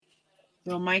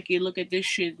Yo, Mikey, look at this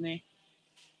shit, man.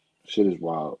 Shit is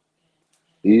wild.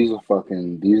 These are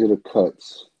the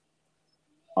cuts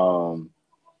um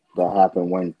that happened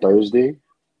when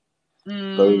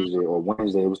Mm, Thursday or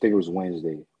Wednesday. I think it was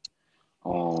Wednesday.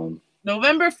 Um,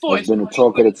 November that's 4th, been the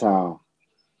talk of the 2020. town.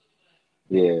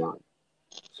 Yeah.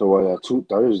 So two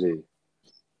Thursday,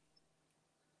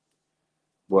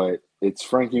 but it's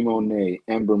Frankie Monet,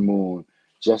 Ember Moon,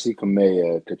 Jessica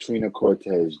Maya, Katrina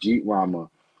Cortez, Jeet Rama,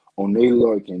 Onay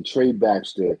Lorcan, Trey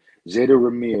Baxter, Zeta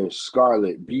Ramirez,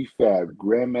 Scarlett, B-Fab,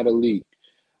 Grand Metalik,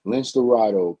 Lince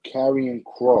Dorado, Karrion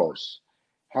Cross,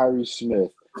 Harry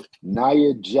Smith,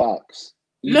 Nia Jax,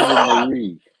 Eva No!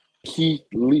 Marie, Keith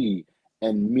Lee,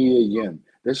 and Mia Yim.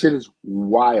 This shit is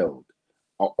wild.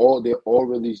 They're all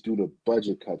released due to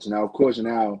budget cuts. Now, of course,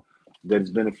 now that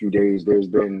it's been a few days, there's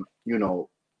been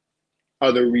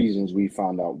other reasons we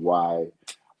found out why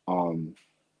um,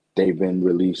 they've been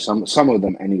released. Some of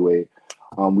them anyway.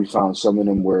 We found some of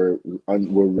them were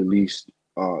released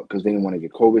because they didn't want to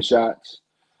get COVID shots.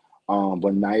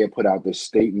 But Naya put out this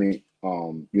statement,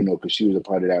 because she was a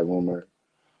part of that rumor.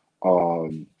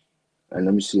 Um, and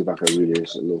let me see if I can read it.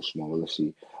 It's a little small. Let's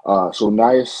see. So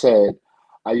Naya said,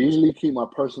 I usually keep my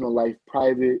personal life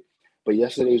private, but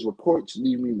yesterday's reports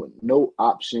leave me with no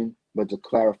option but to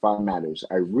clarify matters.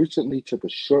 I recently took a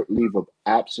short leave of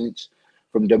absence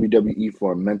from WWE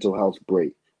for a mental health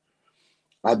break.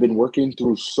 I've been working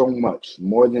through so much,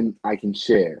 more than I can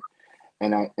share,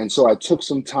 and so I took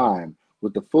some time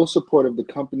with the full support of the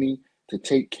company to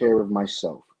take care of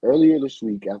myself. Earlier this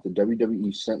week, after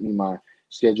WWE sent me my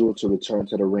schedule to return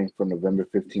to the ring for November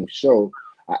 15th show,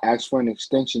 I asked for an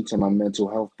extension to my mental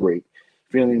health break,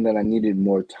 feeling that I needed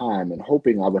more time and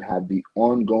hoping I would have the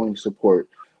ongoing support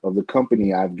of the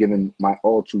company I've given my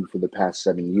all to for the past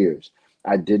 7 years.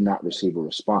 I did not receive a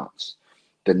response.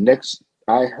 The next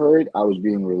I heard, I was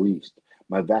being released.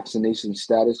 My vaccination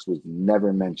status was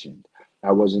never mentioned.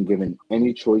 I wasn't given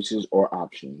any choices or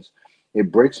options.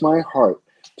 It breaks my heart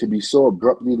to be so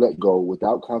abruptly let go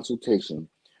without consultation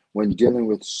when dealing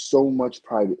with so much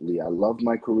privately. I love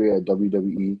my career at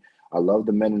WWE. I love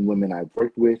the men and women I've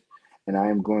worked with, and I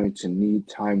am going to need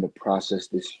time to process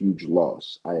this huge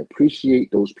loss. I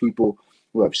appreciate those people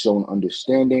who have shown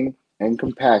understanding and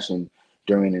compassion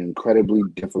during an incredibly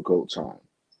difficult time.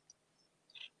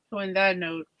 So, on that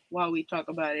note, while we talk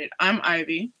about it, I'm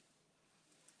Ivy.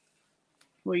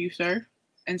 Who are you, sir?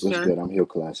 And What's sir, good? I'm Hill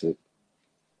Classic.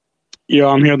 Yeah,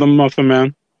 I'm here, the Muffin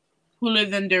Man. who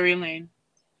lives in Derry Lane.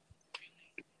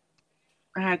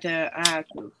 I had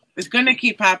to. It's gonna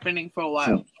keep happening for a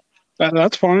while.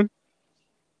 That's fine.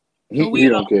 So He we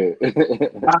don't care.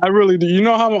 I really do. You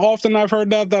know how often I've heard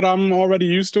that I'm already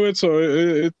used to it, so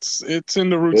it's in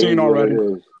the It routine is what already.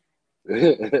 it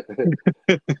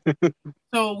is.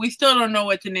 we still don't know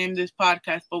what to name this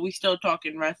podcast, but we still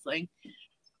talking wrestling.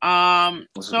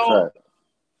 What's a So fact?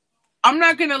 I'm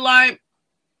not gonna lie.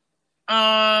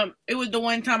 It was the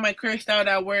one time I cursed out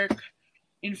at work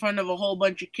in front of a whole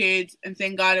bunch of kids, and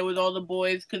thank God it was all the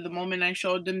boys. Because the moment I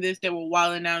showed them this, they were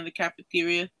wilding out in the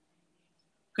cafeteria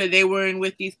because they weren't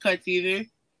with these cuts either.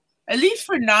 At least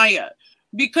for Naya,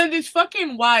 because it's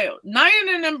fucking wild. Naya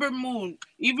and Ember Moon,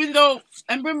 even though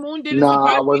Ember Moon didn't Nah,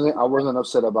 surprise I me, wasn't. I wasn't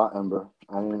upset about Ember.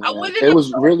 I didn't. I wasn't It was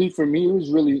upset. really for me. It was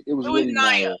really. It was It was really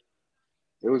Naya. Naya.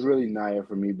 It was really Naya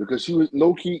for me because she was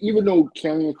low key. Even though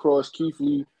Karrion Cross, Keith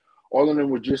Lee, all of them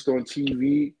were just on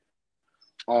TV.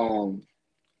 Um,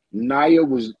 Naya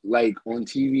was like on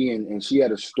TV and she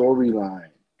had a storyline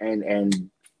and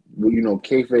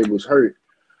kayfabe was hurt,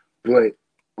 but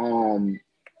um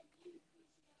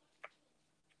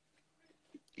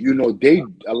they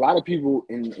a lot of people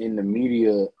in the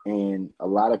media and a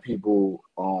lot of people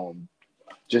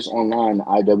just online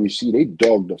IWC they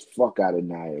dogged the fuck out of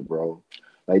Nia, bro.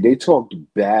 Like they talked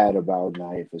bad about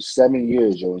Nia for 7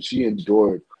 years, yo, and she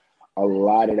endured a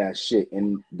lot of that shit.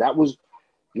 And that was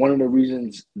one of the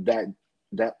reasons that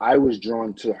I was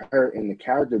drawn to her in the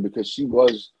character because she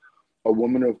was a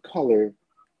woman of color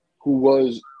who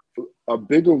was a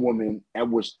bigger woman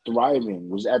and was thriving,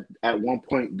 was at one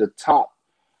point the top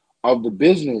of the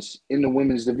business in the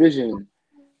women's division,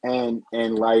 and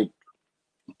like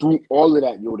through all of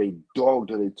that, they dogged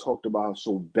her. They talked about her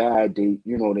so bad. They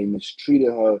mistreated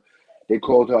her. They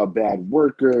called her a bad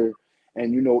worker.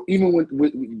 And even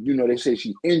when they say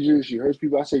she injures, she hurts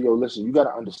people. I say, yo, listen, you got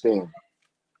to understand.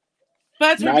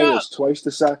 That's her Naya job. is twice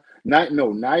the size.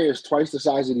 No, Naya is twice the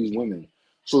size of these women.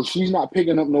 So she's not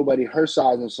picking up nobody her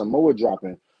size and Samoa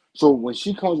dropping. So when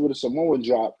she comes with a Samoa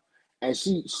drop and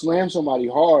she slams somebody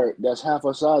hard that's half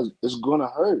her size, it's gonna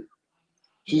hurt.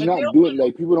 She's But they not doing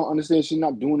like people don't understand. She's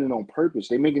not doing it on purpose.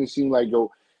 They making it seem like yo,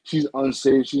 she's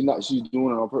unsafe. She's not. She's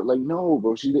doing it on purpose. Like, no,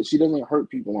 bro. She doesn't hurt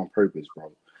people on purpose,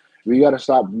 bro. We gotta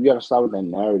stop. We gotta stop with that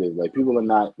narrative. Like, people are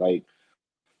not like.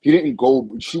 He didn't go.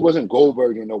 She wasn't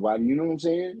Goldberging nobody. You know what I'm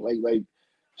saying? Like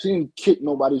she didn't kick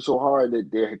nobody so hard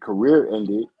that their career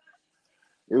ended.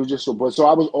 It was just so. But so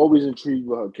I was always intrigued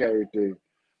with her character,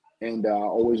 and I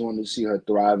always wanted to see her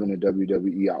thrive in the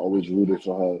WWE. I always rooted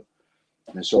for her,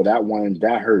 and so that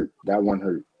hurt. That one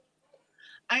hurt.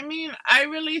 I mean, I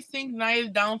really think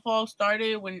Nia's downfall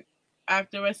started when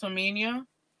after WrestleMania,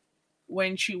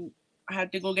 when she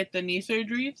had to go get the knee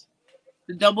surgeries,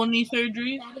 the double knee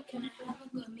surgeries.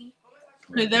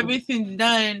 Because everything's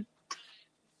done,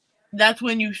 that's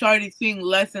when you started seeing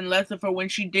less and less of her when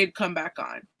she did come back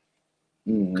on.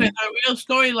 Because her real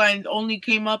storylines only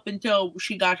came up until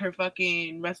she got her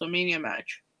fucking WrestleMania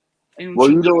match. And well,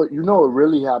 you know what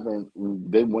really happened?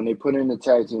 When they put in the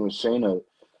tag team with Shayna,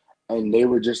 and they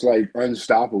were just like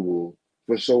unstoppable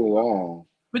for so long.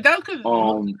 But that was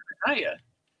because Nia.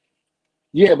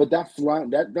 Yeah, but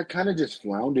that kind of just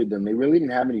floundered them. They really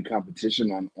didn't have any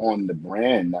competition on the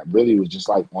brand that really was just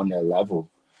like on their level.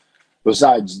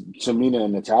 Besides Tamina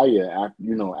and Natalia,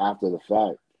 after the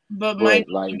fact. But like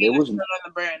there was still on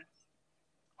the brand.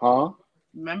 Huh?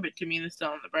 Remember, Tamina's still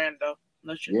on the brand though.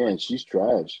 Yeah, she's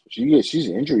trash. She's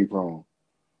injury prone.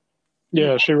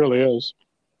 Yeah, she really is.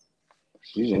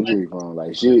 She's injury prone.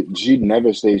 Like she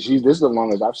never stays. This is the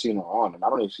longest I've seen her on, and I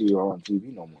don't even see her on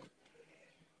TV no more.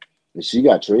 And she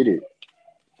got traded.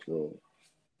 So,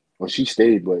 well, she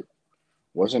stayed, but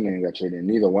what's her name got traded?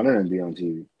 Neither one of them be on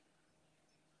TV.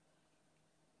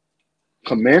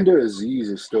 Commander Aziz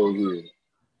is still here.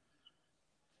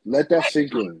 Let that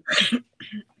sink in.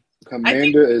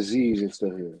 Commander Aziz is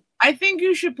still here. I think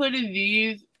you should put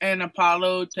Aziz and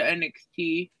Apollo to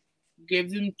NXT. Give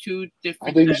them two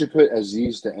different. I think you should put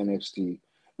Aziz to NXT,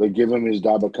 but give him his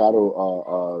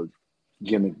Dabakato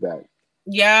gimmick back.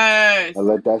 Yes. And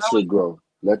let that shit grow.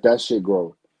 Let that shit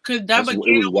grow. Because Dabakato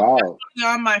was wild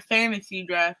on my fantasy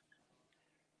draft.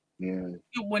 Yeah.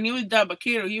 When he was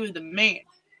Dabakato, he was the man.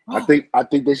 I think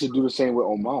they should do the same with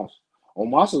Omos.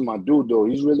 Omos is my dude, though.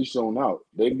 He's really shown out.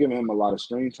 They've given him a lot of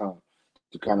screen time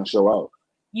to kind of show out.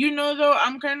 Though,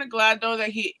 I'm kind of glad though that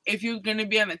if he was gonna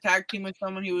be on a tag team with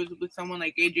someone, he was with someone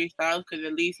like AJ Styles, because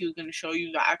at least he was gonna show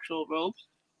you the actual ropes.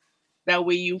 That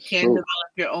way, you can develop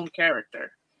your own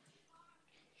character.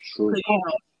 True.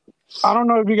 I don't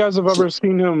know if you guys have ever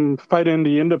seen him fight in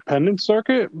the independent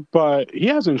circuit, but he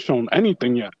hasn't shown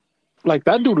anything yet. Like,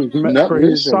 that dude is for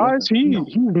his size,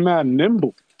 he's mad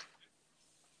nimble.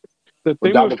 The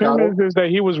thing with him is that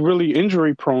he was really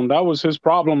injury prone. That was his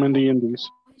problem in the Indies.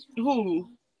 Who?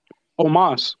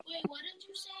 Omos.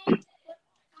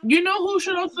 You know who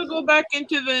should also go back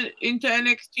into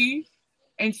NXT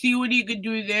and see what he could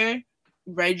do there?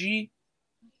 Reggie.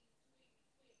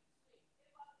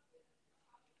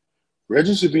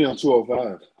 Reggie should be on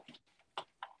 205.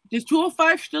 Does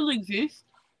 205 still exist?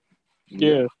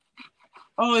 Yeah.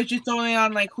 Oh, it's just only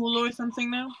on like Hulu or something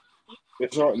now?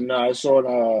 It's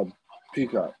on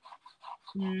Peacock.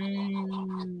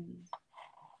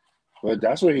 But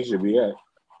that's where he should be at.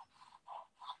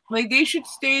 Like, they should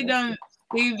stay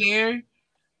there,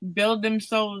 build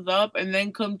themselves up, and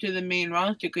then come to the main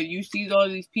roster, because you see all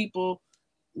these people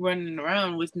running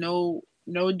around with no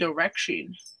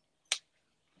direction.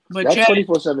 But that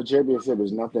 24/7 championship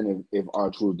is nothing if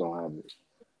R-Truth don't have it.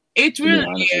 It's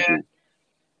really, yeah.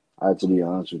 I have to be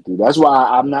honest with you. That's why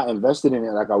I'm not invested in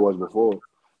it like I was before.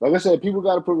 Like I said, people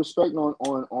got to put respect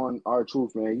on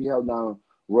R-Truth, man. He held down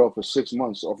Raw for 6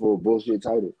 months off of a bullshit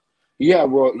title. He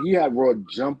had Raw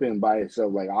jumping by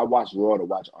itself. Like, I watched Raw to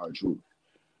watch R-Truth.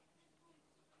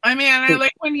 I mean, and I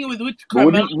like when he was with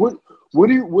Carmelo. What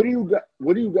do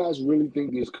you guys really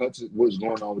think these cuts? What's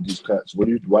going on with these cuts?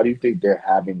 Why do you think they're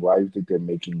having? Why do you think they're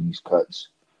making these cuts?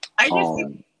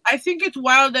 I think it's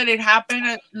wild that it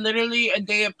happened literally a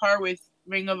day apart with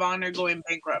Ring of Honor going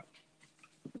bankrupt.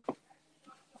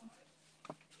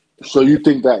 So you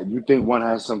think one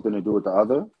has something to do with the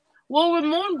other? Well,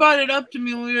 Ramon brought it up to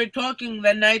me when we were talking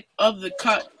the night of the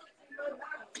cut.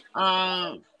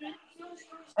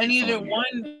 And either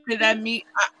one, could that mean?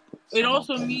 It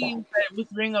also means that with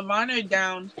Ring of Honor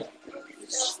down,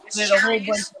 there's a whole bunch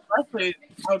of wrestlers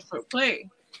out for play.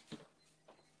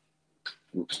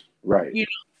 Right.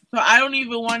 So I don't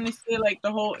even want to say like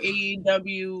the whole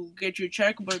AEW get your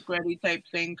checkbook ready type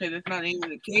thing, because it's not even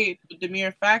the case. But the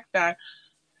mere fact that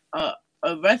a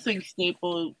wrestling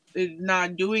staple is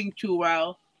not doing too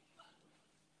well,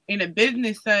 in a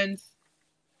business sense,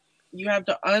 you have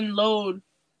to unload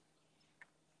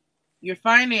your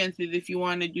finances if you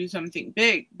want to do something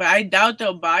big. But I doubt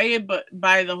they'll buy it, but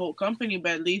buy the whole company.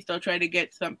 But at least they'll try to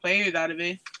get some players out of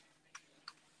it.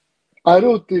 I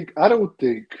don't think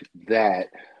that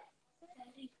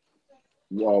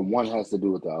one has to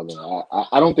do with the other.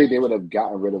 I don't think they would have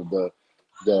gotten rid of the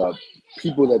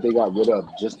people that they got rid of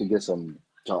just to get some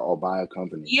to or buy a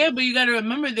company. Yeah, but you got to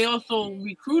remember they also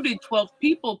recruited 12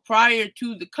 people prior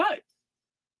to the cut.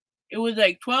 It was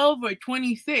like 12 or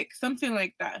 26, something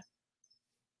like that.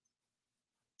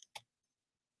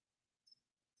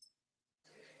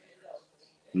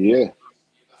 Yeah,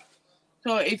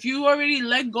 So if you already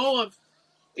let go of,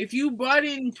 if you brought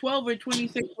in 12 or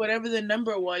 26, whatever the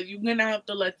number was, you're going to have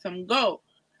to let some go.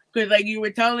 Because, like you were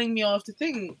telling me off the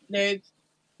thing, there's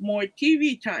more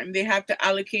TV time. They have to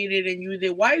allocate it and use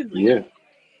it wisely. yeah.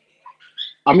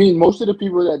 I mean, most of the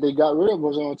people that they got rid of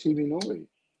was on TV no way.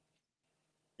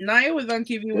 Naya was on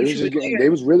TV They when was she just was getting. there.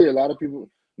 There was really a lot of people.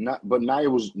 Not, but Naya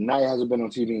hasn't been on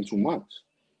TV in 2 months,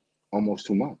 almost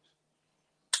 2 months.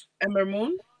 Ember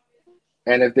Moon.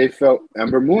 And if they felt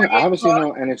Ember Moon, I Karrion haven't seen her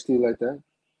Kross. on NXT like that.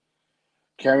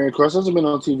 Karrion Cross hasn't been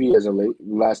on TV as of late,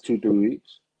 last 2 3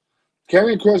 weeks.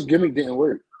 Karrion Cross gimmick didn't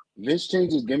work. Vince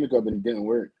changed his gimmick up and it didn't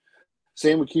work.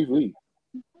 Same with Keith Lee.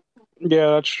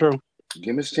 Yeah, that's true.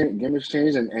 Gimmicks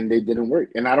changed and they didn't work.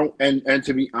 And I don't and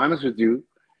to be honest with you,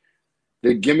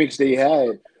 the gimmicks they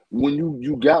had when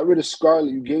you got rid of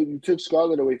Scarlett, you took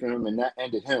Scarlett away from him and that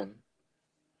ended him.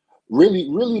 Really,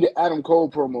 the Adam Cole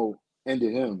promo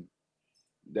ended him.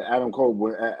 The Adam Cole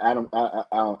where Adam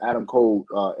Cole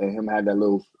and him had that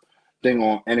little thing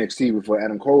on NXT before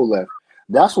Adam Cole left.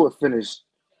 That's what finished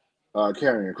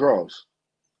Karrion Cross.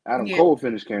 Adam Yeah. Cole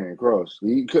finished Karrion Cross.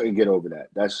 He couldn't get over that.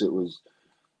 That shit was.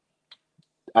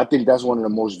 I think that's one of the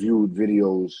most viewed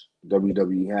videos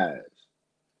WWE has.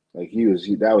 Like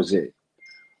that was it.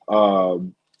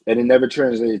 And it never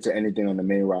translated to anything on the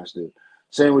main roster.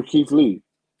 Same with Keith Lee.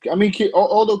 I mean,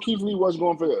 although Keith Lee was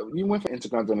going he went for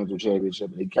Intercontinental Championship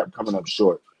and he kept coming up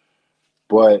short.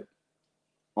 But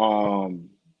um,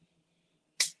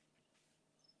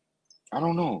 I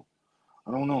don't know.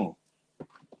 I don't know.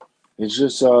 It's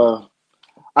just I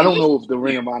It's don't just know if the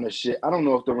Ring weird. of Honor shit. I don't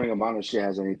know if the Ring of Honor shit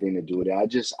has anything to do with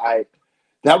it.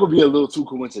 That would be a little too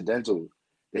coincidental.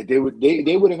 That they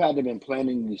would have had to been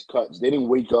planning these cuts. They didn't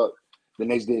wake up the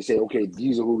next day and say, okay,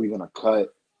 these are who we're gonna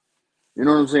cut. You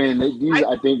know what I'm saying? These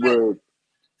I I think think were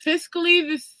fiscally,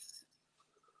 this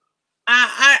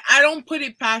I don't put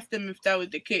it past them if that was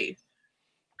the case.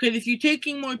 Because if you're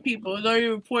taking more people, it's already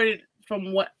reported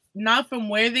from what, not from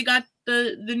where they got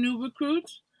the new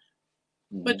recruits,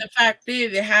 but mhm, the fact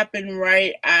is it happened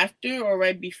right after or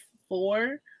right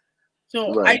before.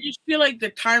 So I right. just feel like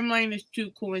the timeline is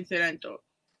too coincidental.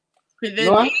 Because No,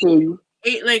 then I feel you.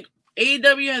 like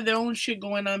AEW had their own shit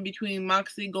going on between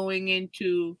Moxley going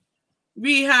into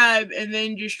rehab and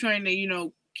then just trying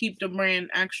to keep the brand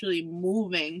actually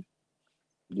moving.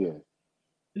 Yeah.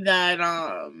 That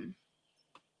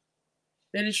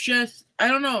that it's just, I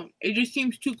don't know. It just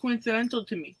seems too coincidental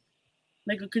to me,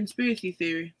 like a conspiracy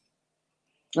theory.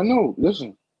 I know.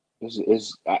 Listen,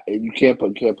 you can't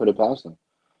put it past them.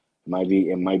 It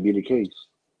might be the case.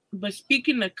 But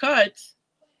speaking of cuts,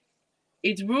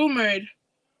 it's rumored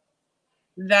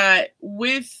that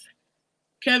with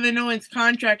Kevin Owens'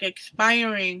 contract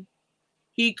expiring,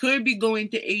 he could be going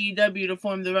to AEW to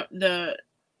form the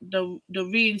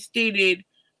reinstated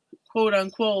quote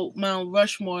unquote Mount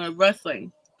Rushmore of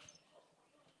wrestling.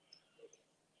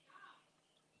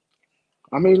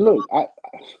 I mean, look,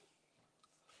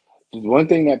 one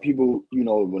thing that people,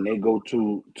 when they go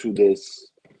to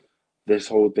this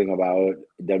whole thing about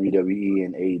WWE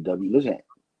and AEW, listen,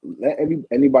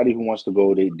 anybody who wants to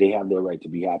go, they have their right to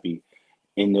be happy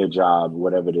in their job,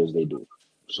 whatever it is they do.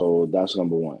 So that's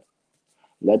number one.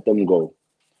 Let them go.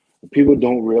 What people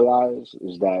don't realize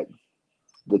is that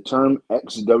the term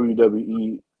ex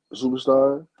WWE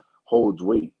superstar holds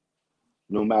weight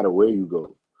no matter where you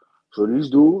go. So these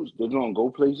dudes, they're gonna go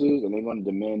places and they're gonna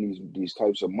demand these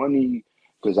types of money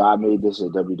because I made this at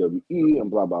WWE and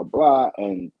blah blah blah,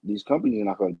 and these companies are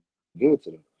not gonna give it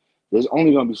to them. There's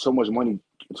only gonna be so much money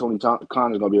Khan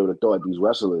is gonna be able to throw at these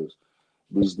wrestlers,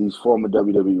 these former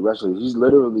WWE wrestlers. He's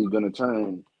literally gonna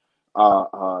turn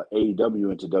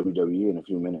AEW into WWE in a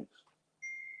few minutes.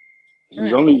 I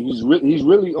hope. He's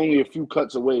really only a few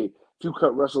cuts away, few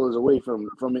cut wrestlers away from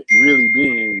it really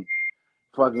being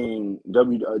fucking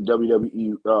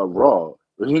WWE Raw.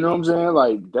 You know what I'm saying?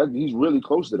 Like that, he's really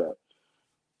close to that.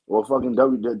 Or fucking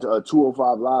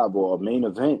 205 Live or a main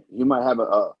event. He might have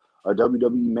a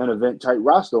WWE main event type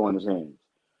roster on his hands.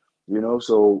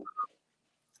 So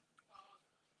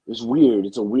It's weird.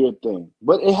 It's a weird thing,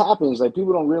 but it happens. Like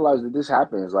people don't realize that this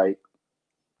happens. Like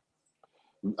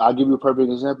I'll give you a perfect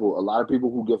example. A lot of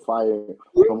people who get fired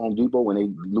from Home Depot when they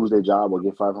lose their job or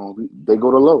get fired from Home Depot, they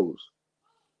go to Lowe's.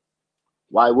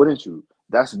 Why wouldn't you?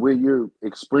 That's where your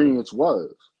experience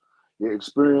was. Your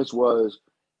experience was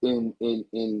in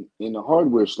the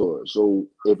hardware store. So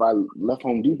if I left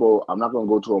Home Depot, I'm not gonna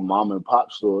go to a mom and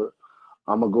pop store.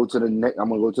 I'm gonna go to the I'm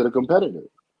gonna go to the competitor.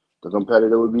 The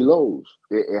competitor would be Lowe's.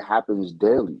 It happens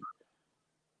daily.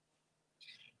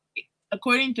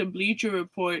 According to Bleacher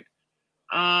Report,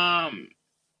 um,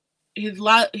 his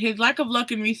lack of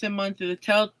luck in recent months is a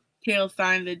telltale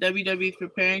sign that WWE is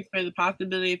preparing for the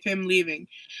possibility of him leaving.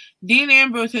 Dean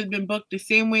Ambrose has been booked the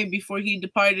same way before he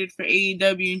departed for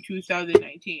AEW in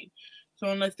 2019.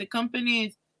 So unless the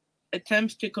company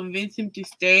attempts to convince him to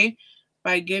stay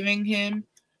by giving him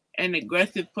an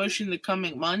aggressive push in the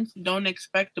coming months, don't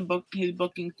expect his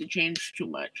bookings to change too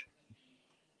much.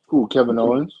 Who, Kevin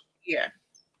Owens? Yeah.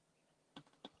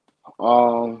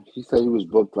 He said he was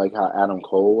booked like how Adam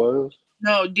Cole was.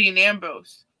 No, Dean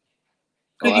Ambrose.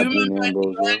 Oh, how Dean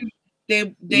Ambrose was.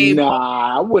 They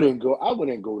Nah, I wouldn't go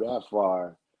that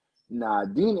far. Nah,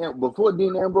 before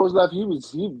Dean Ambrose left, he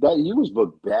was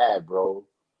booked bad, bro.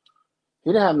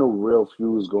 He didn't have no real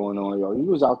feuds going on, yo. He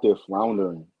was out there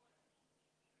floundering.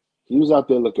 He was out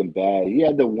there looking bad. He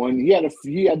had when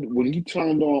he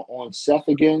turned on Seth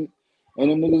again and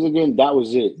the niggas again. That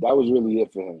was it. That was really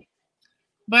it for him.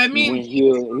 But I mean,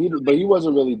 but he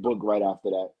wasn't really booked right after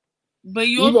that. But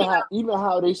you even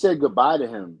how they said goodbye to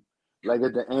him, like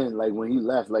at the end, like when he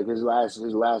left, like his last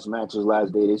match, his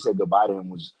last day, they said goodbye to him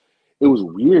was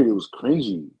weird. It was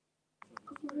cringy.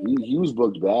 He was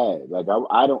booked bad. Like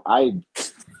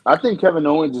I think Kevin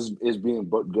Owens is being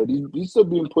booked good. He's still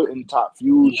being put in top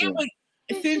feuds. Yeah, but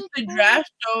since the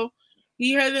draft, though,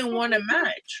 he hasn't won a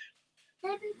match.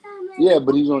 Yeah,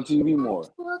 but he's on TV more.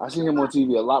 I seen him on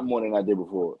TV a lot more than I did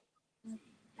before.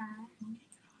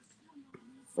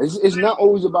 It's not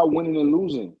always about winning and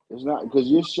losing. It's not because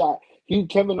your shot.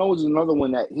 Kevin Owens is another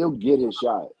one that he'll get his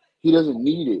shot. He doesn't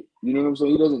need it. You know what I'm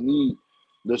saying? He doesn't need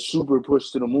the super push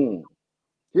to the moon.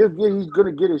 He's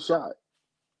gonna get his shot.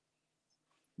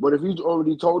 But if he's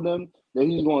already told them that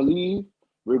he's gonna leave,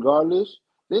 regardless,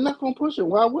 they're not gonna push him.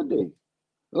 Why would they?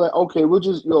 They're like, okay, we'll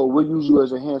use you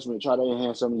as enhancement. Try to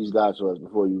enhance some of these guys for us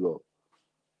before you go.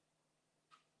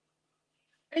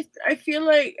 I feel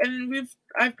like, and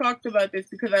I've talked about this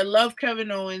because I love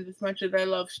Kevin Owens as much as I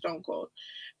love Stone Cold,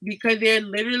 because they're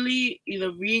literally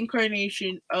the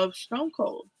reincarnation of Stone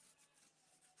Cold.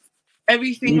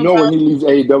 Everything. When he leaves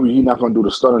AEW, he's not gonna do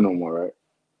the stunner no more, right?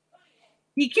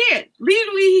 He can't.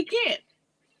 Legally, he can't.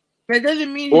 That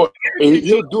doesn't mean he'll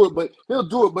do it,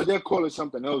 but they'll call it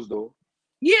something else, though.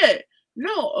 Yeah,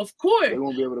 no, of course. They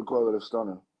won't be able to call it a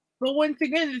stunner. But once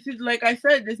again, this is like I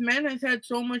said, this man has had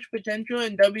so much potential,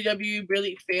 and WWE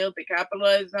really failed to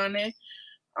capitalize on it.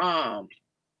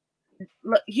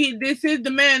 This is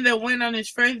the man that went on his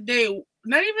first day,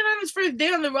 not even on his first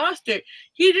day on the roster.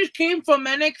 He just came from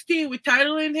NXT with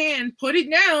title in hand, put it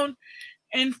down,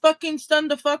 and fucking stunned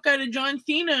the fuck out of John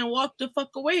Cena and walked the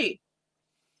fuck away.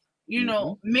 You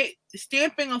know,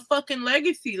 stamping a fucking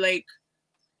legacy. Like,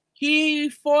 he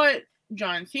fought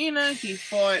John Cena. He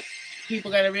fought.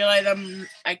 People gotta realize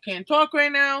I can't talk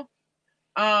right now.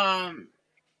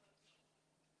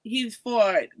 He's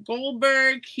fought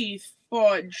Goldberg. He's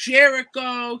fought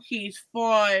Jericho. He's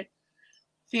fought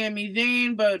Sami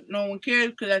Zayn, but no one cares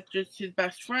because that's just his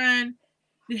best friend.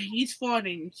 He's fought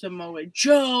in Samoa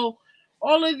Joe.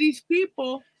 All of these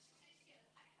people,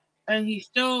 and he's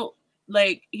still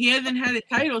he hasn't had a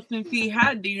title since he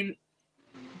had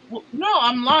no,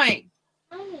 I'm lying.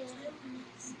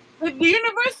 The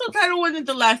Universal title wasn't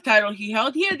the last title he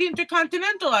held. He had the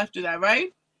Intercontinental after that,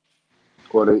 right?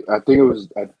 Well, I think it was.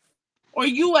 Or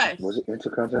U.S. Was it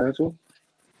Intercontinental?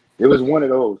 It was one of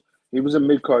those. It was a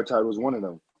mid-card title. It was one of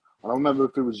them. I don't remember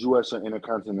if it was U.S. or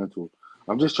Intercontinental.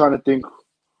 I'm just trying to think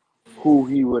who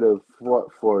he would have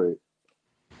fought for it.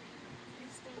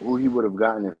 Who he would have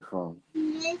gotten it from.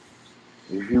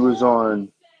 If he was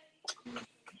on...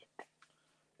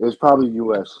 It was probably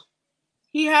U.S.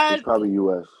 It's probably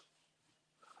U.S.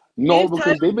 No,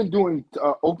 because they've been doing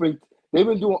open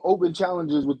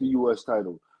challenges with the U.S.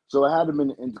 title, so it had to be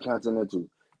an Intercontinental.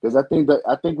 Because I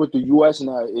think with the U.S.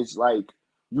 now, it's like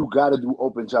you got to do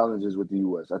open challenges with the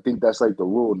U.S. I think that's like the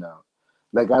rule now.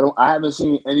 Like I haven't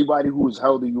seen anybody who's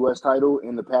held the U.S. title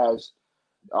in the past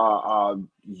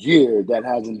year that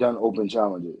hasn't done open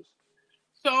challenges.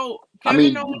 So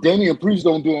Damian Priest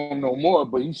don't do them no more,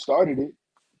 but he started it.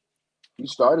 He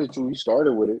started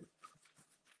with it.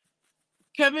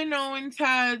 Kevin Owens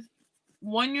has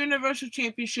 1 Universal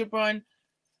Championship run,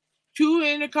 2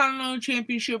 Intercontinental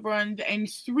Championship runs, and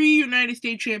 3 United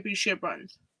States Championship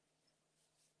runs.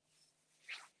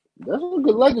 That's a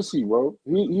good legacy, bro.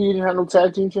 He didn't have no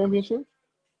tag team championship?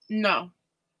 No.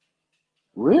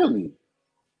 Really?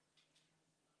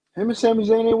 Him and Sami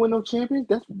Zayn ain't win no champions?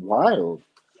 That's wild.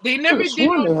 They I could never have did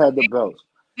sworn no. they had the belts.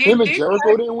 They Him and did Jericho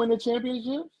that. didn't win the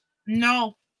championships?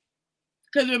 No.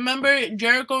 Because remember,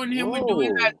 Jericho and him were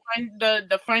doing Whoa.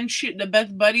 the friendship, the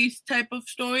best buddies type of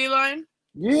storyline.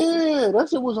 Yeah, that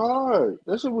shit was hard.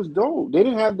 That shit was dope. They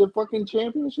didn't have the fucking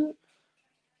championship?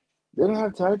 They didn't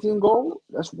have tag team gold?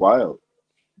 That's wild.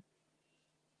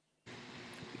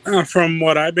 From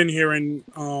what I've been hearing,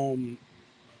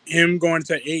 him going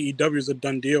to AEW is a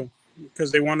done deal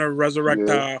because they want to resurrect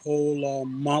that whole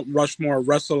Mount Rushmore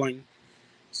wrestling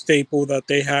staple that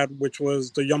they had, which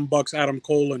was the Young Bucks, Adam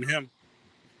Cole, and him.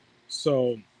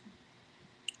 So,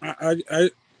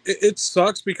 it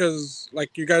sucks because,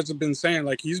 like you guys have been saying,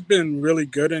 like he's been really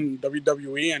good in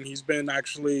WWE and he's been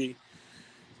actually,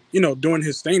 doing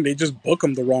his thing. They just book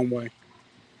him the wrong way.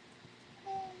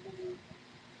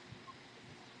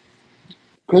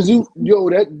 Cause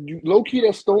that low key,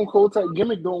 that Stone Cold type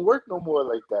gimmick don't work no more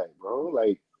like that, bro.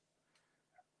 Like,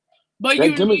 but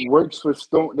that gimmick works for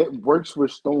Stone. That works for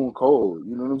Stone Cold.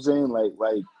 You know what I'm saying?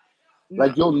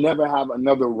 Like you'll never have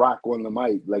another Rock on the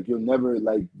mic. Like you'll never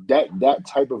like that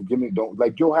type of gimmick. Don't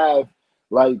like you'll have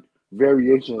like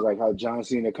variations, like how John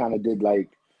Cena kind of did, like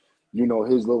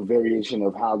his little variation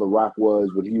of how the Rock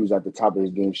was when he was at the top of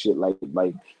his game. Shit,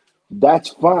 like that's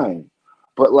fine,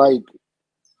 but like.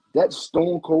 That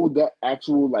Stone Cold, that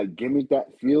actual like gimmick,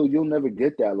 that feel, you'll never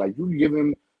get that. Like you give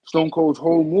him Stone Cold's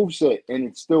whole moveset and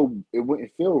it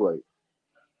wouldn't feel right.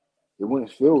 It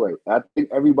wouldn't feel right. I think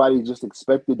everybody just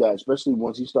expected that, especially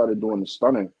once he started doing the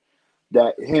stunner,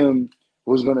 that he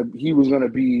was gonna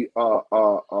be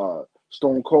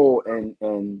Stone Cold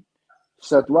and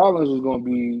Seth Rollins was gonna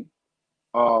be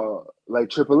like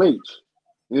Triple H.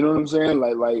 You know what I'm saying?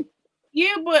 Like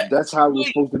yeah, but that's how it was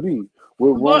supposed to be.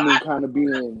 With Roman kind of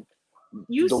being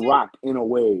the Rock in a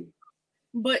way.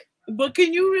 But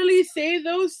can you really say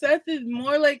though Seth is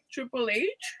more like Triple H?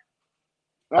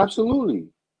 Absolutely.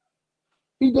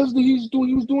 He was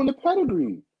doing the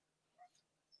pedigree.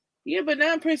 Yeah, but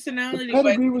not personality. The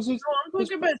pedigree was his. I'm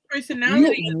talking about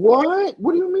personality. What?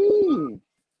 What do you mean?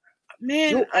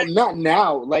 Man, not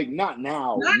now. Like not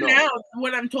now. Not no. now.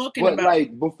 What I'm talking but about.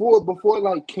 Like before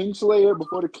like Kingslayer,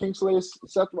 before the Kingslayer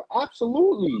Seth.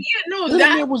 Absolutely. Yeah, no, this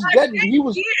that man was dead. He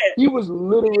was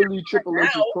literally Triple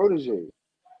H's protege.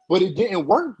 But it didn't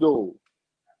work though.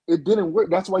 It didn't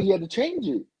work. That's why he had to change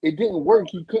it. It didn't work.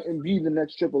 He couldn't be the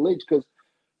next Triple H because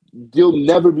you'll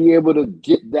never be able to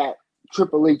get that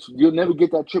Triple H. You'll never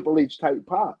get that Triple H type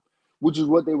pop, which is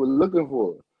what they were looking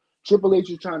for. Triple H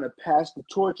is trying to pass the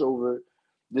torch over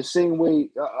the same way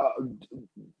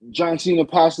John Cena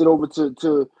passed it over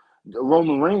to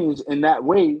Roman Reigns in that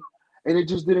way, and it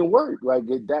just didn't work. Like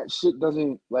that shit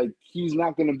doesn't, like, he's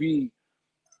not gonna be,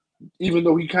 even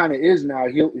though he kind of is now,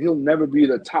 he'll never be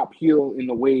the top heel in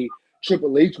the way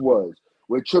Triple H was,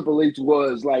 where Triple H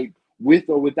was like, with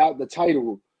or without the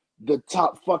title, the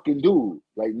top fucking dude,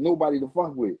 like nobody to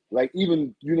fuck with. Like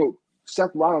even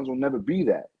Seth Rollins will never be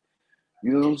that.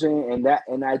 You know what I'm saying?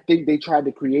 And I think they tried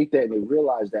to create that and they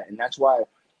realized that, and that's why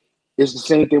it's the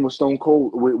same thing with Stone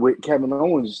Cold with Kevin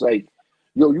Owens. It's like,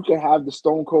 you can have the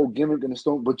Stone Cold gimmick and the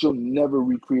Stone, but you'll never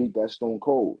recreate that Stone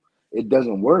Cold. It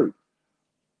doesn't work.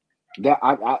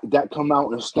 That come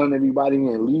out and stun everybody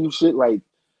and leave shit, like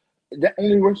that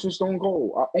only works for Stone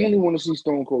Cold. I only want to see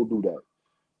Stone Cold do that.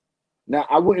 Now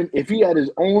I wouldn't, if he had his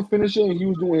own finisher and he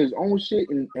was doing his own shit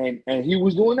and he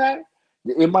was doing that,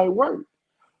 it might work.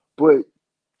 But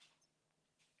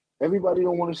everybody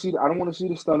don't want to see. I don't want to see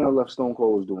the stunner unless Stone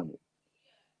Cold was doing it.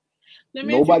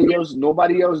 Nobody else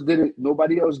did it.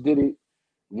 Nobody else did it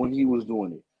when he was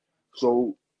doing it.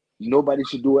 So nobody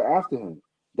should do it after him.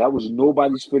 That was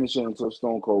nobody's finisher until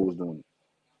Stone Cold was doing it.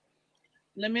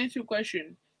 Let me ask you a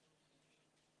question.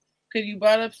 Because you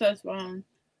brought up Seth Rollins.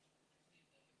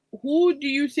 Who do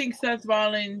you think Seth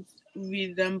Rollins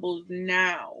resembles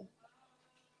now?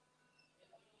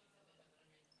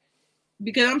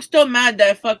 Because I'm still mad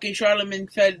that fucking Charlemagne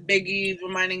said Big E is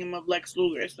reminding him of Lex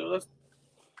Luger. So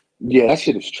yeah, that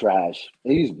shit is trash.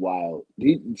 He's wild.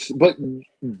 But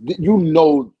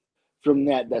from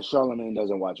that Charlemagne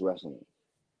doesn't watch wrestling.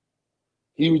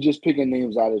 He was just picking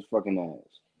names out of his fucking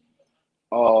ass.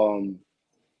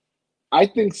 I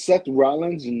think Seth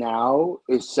Rollins now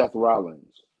is Seth Rollins.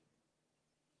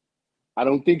 I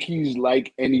don't think he's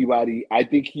like anybody. I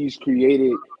think he's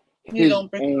created his his own own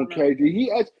persona. character.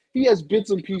 He has bits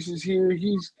and pieces here.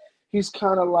 He's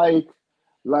kind of like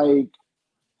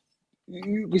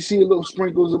you can see a little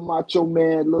sprinkles of Macho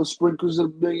Man, little sprinkles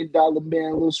of $1 Million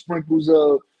Man, little sprinkles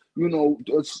of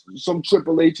some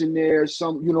Triple H in there,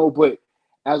 but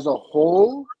as a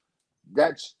whole,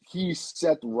 he's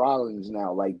Seth Rollins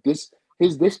now. Like this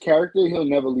character, he'll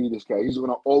never leave this character. He's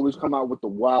gonna always come out with the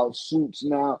wild suits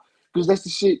now because that's the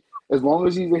shit. As long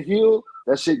as he's a heel,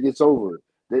 that shit gets over.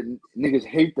 That niggas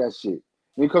hate that shit.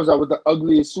 And he comes out with the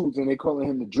ugliest suits, and they calling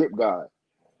him the drip guy.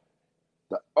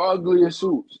 The ugliest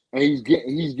suits, and he's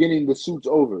getting the suits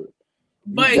over.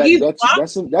 But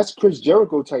That's Chris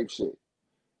Jericho type shit.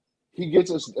 He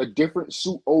gets us a different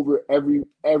suit over every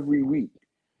week.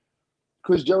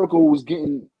 Chris Jericho was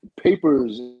getting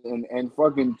papers and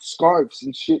fucking scarves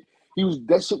and shit.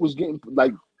 That shit was getting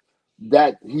like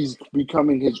that. He's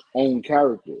becoming his own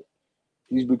character.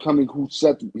 He's becoming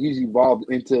he's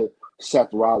evolved into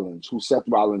Seth Rollins, who Seth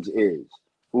Rollins is,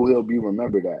 who he'll be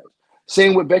remembered as.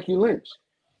 Same with Becky Lynch.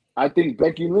 I think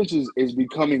Becky Lynch is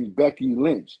becoming Becky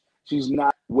Lynch. She's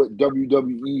not what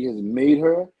WWE has made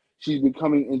her. She's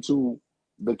becoming into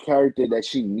the character that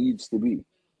she needs to be.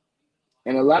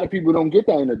 And a lot of people don't get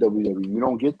that in the WWE. You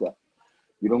don't get that.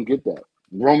 You don't get that.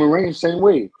 Roman Reigns, same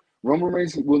way. Roman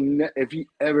Reigns if he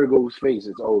ever goes face,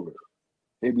 it's over.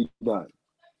 He'll be done.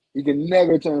 He can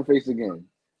never turn face again,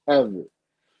 ever.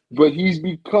 But he's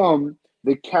become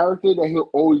the character that he'll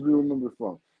always be remembered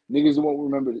from. Niggas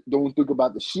don't think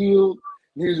about the Shield.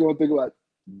 Niggas won't think about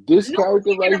this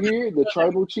character right here, the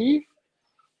Tribal Chief.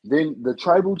 Then the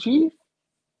Tribal Chief,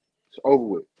 it's over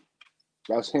with.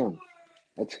 That's him.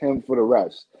 That's him for the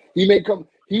rest. He may come.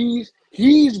 He's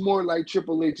more like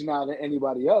Triple H now than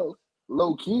anybody else.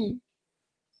 Low key.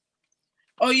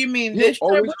 Oh, you mean this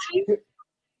Tribal Chief?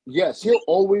 Yes, he'll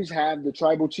always have the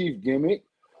Tribal Chief gimmick,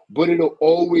 but it'll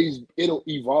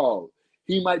evolve.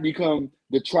 He might become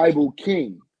the Tribal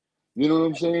King. You know what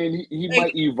I'm saying? He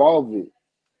might evolve it.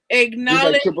 Just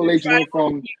like Triple H went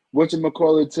from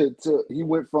whatchamacallit to he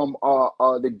went from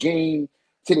the game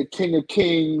to the King of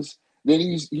Kings. Then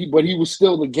but he was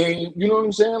still the game. You know what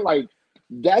I'm saying? Like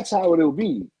that's how it'll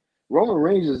be. Roman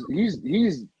Reigns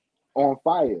he's on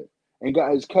fire and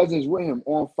got his cousins with him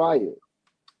on fire.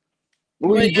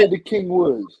 Look what he did to King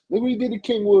Woods. Look what he did to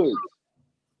King Woods.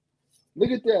 Look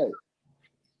at that.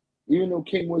 Even though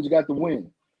King Woods got the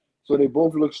win. So they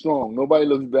both look strong. Nobody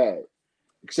looks bad.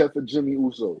 Except for Jimmy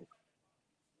Uso.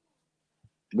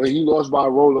 But he lost by a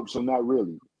roll-up, so not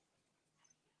really.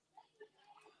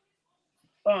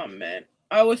 Oh, man.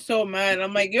 I was so mad.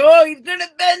 I'm like, yo, he's going to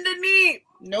bend the knee.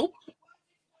 Nope.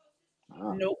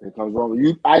 Nope. Here comes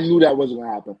Roman. I knew that wasn't going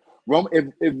to happen.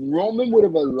 If Roman would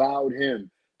have allowed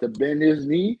him to bend his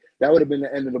knee, that would have been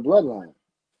the end of the bloodline.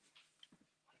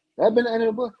 That would have been the end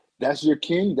of the bloodline. That's your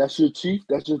king. That's your chief.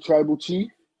 That's your tribal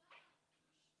chief.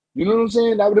 You know what I'm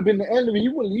saying? That would have been the end of it. He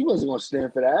wasn't going to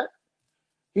stand for that.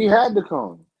 He had to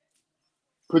come.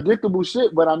 Predictable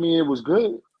shit, but I mean, it was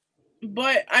good.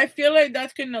 But I feel like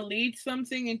that's going to lead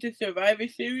something into Survivor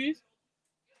Series.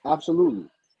 Absolutely.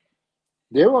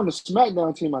 They're on the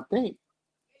SmackDown team, I think.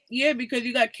 Yeah, because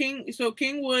you got King. So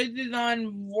King Woods is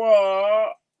on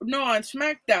Raw. No, on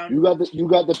SmackDown. You got the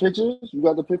pictures? You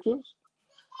got the pictures?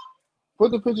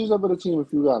 Put the pictures up of the team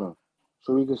if you got them,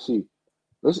 so we can see.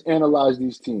 Let's analyze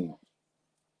these teams.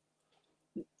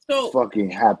 So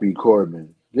fucking Happy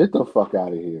Corbin, get the fuck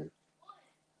out of here.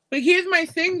 But here's my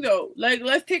thing, though. Like,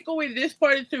 let's take away this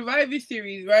part of Survivor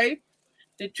Series, right?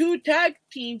 The two tag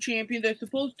team champions are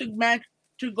supposed to match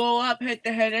to go up head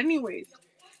to head, anyways.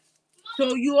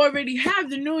 So you already have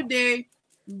the New Day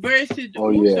versus the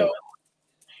Usos.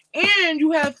 Yeah. And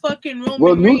you have fucking Roman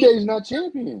Well, New Reigns. Day's not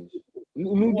champions.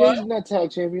 New Day's not tag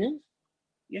champions.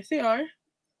 Yes, they are.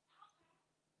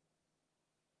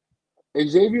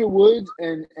 Xavier Woods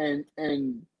and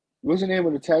what's the name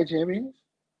of the tag champions?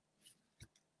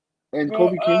 And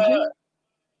Kofi Kingston?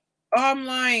 I'm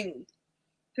lying.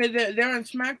 Because they're on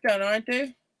SmackDown, aren't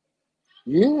they?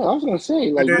 Yeah, I was gonna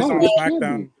say like no, on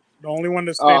SmackDown. The only one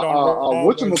that stayed on Raw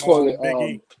was Big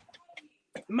E.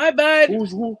 My bad.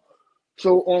 Who?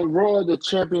 So on Raw, the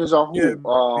champions are who? Yeah,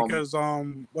 because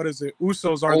what is it?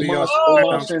 Usos are the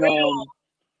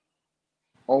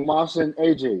Omos and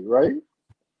AJ, right?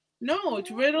 No, it's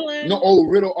Riddle and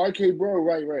Riddle, RK Bro,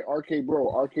 right, RK Bro.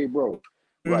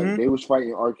 Mm-hmm. Right, they was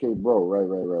fighting RK Bro,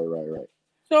 right.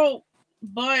 So,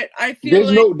 but I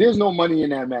feel there's no money in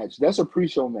that match. That's a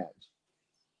pre-show match.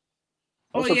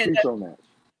 That's a pre-show match.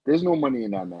 There's no money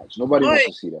in that match. Nobody wants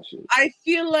to see that shit. I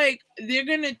feel like they're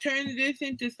gonna turn this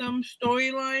into some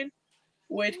storyline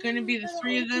where it's gonna be the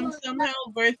three of them somehow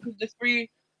versus the three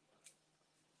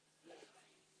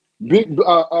Big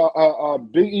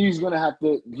E's gonna have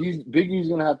to. Big E's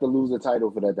gonna have to lose the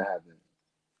title for that to happen.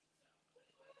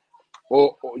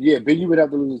 Or yeah, Big E would have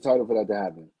to lose the title for that to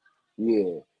happen.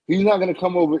 Yeah, he's not gonna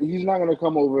come over. He's not gonna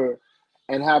come over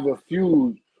and have a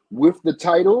feud with the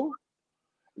title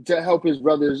to help his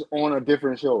brothers on a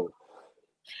different show.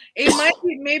 It might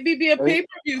maybe be a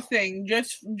pay-per-view thing,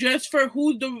 just for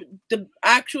who's the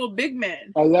actual big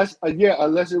man. Unless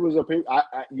unless it was a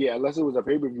unless it was a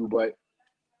pay-per-view, but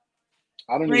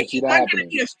I don't even see that happening.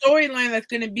 It's not gonna be a storyline that's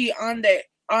gonna be on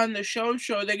the show.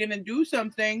 They're gonna do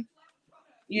something.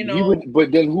 You know, he would,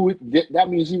 but then that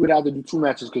means he would have to do 2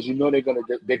 matches because they're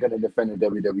gonna defend the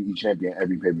WWE champion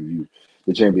every pay-per-view,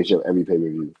 the championship every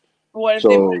pay-per-view.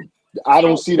 So I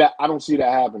don't see that. I don't see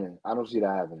that happening. I don't see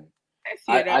that happening.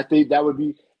 I think that would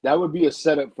be a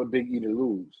setup for Big E to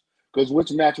lose. Because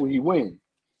which match will he win?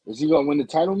 Is he gonna win the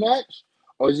title match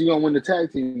or is he gonna win the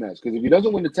tag team match? Because if he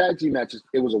doesn't win the tag team match,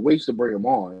 it was a waste to bring him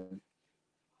on.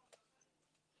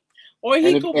 Or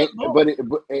he could win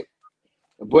both.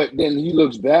 But then he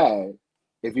looks bad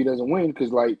if he doesn't win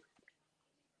because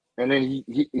and then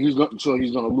he's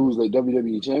gonna lose the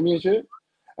WWE championship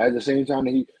at the same time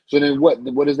that so then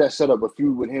what is that set up, a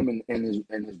feud with him and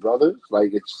his brothers?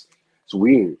 Like it's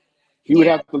weird. He would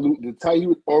have to lose the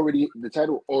title. The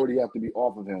title would already have to be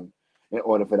off of him in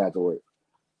order for that to work.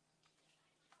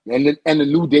 And the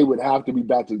New Day would have to be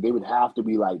back. They would have to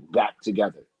be like back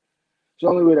together. It's the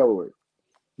only way that would work.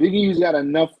 Big E's got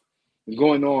enough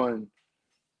going on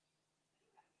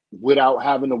without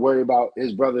having to worry about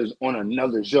his brothers on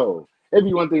another show. It'd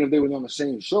be one thing if they were on the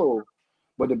same show,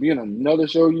 but to be on another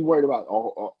show, you worried about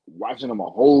watching them a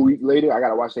whole week later. I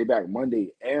gotta watch they back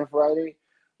Monday and Friday.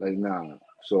 Like nah.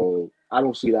 So I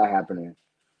don't see that happening.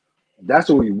 That's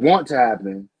what we want to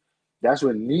happen. That's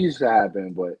what needs to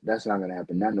happen, but that's not gonna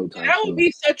happen. Not no time. That would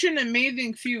be such an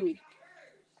amazing feud.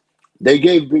 They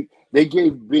gave Big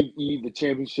E the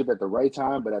championship at the right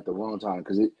time, but at the wrong time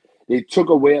because they took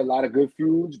away a lot of good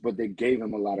feuds, but they gave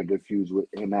him a lot of good feuds with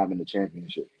him having the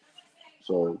championship.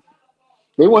 So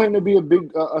they want him to be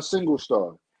a single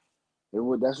star.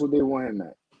 That's what they want him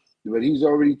at. But he's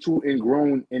already too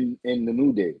ingrown in the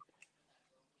New Day.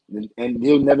 And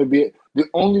he'll never be. The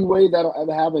only way that'll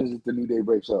ever happen is if the New Day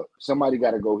breaks up. Somebody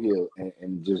got to go heel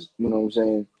and just, you know what I'm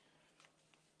saying?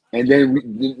 And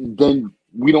then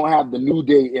we don't have the New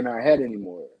Day in our head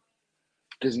anymore.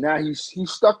 Because now he's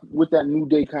stuck with that New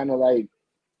Day kind of like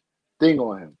thing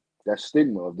on him. That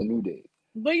stigma of the New Day.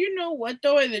 But you know what,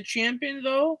 though? As a champion,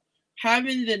 though,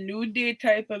 having the New Day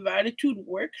type of attitude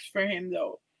works for him,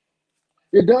 though.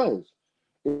 It does.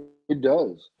 It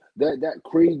does. That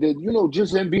crazy,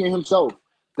 just him being himself.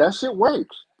 That shit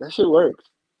works.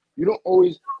 You don't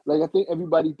always, like, I think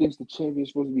everybody thinks the champion's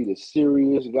supposed to be the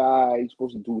serious guy. He's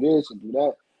supposed to do this and do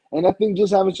that. And I think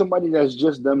just having somebody that's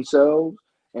just themselves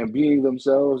and being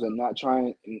themselves and not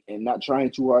trying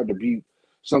too hard to be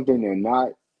something they're not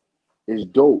is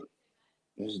dope.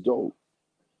 It's dope.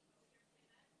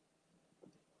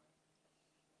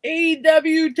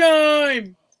 AEW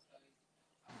time.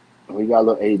 We got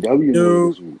a little AEW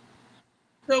news this week.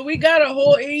 So we got a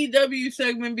whole AEW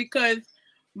segment because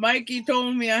Mikey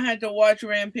told me I had to watch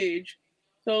Rampage.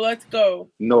 So let's go.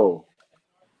 No.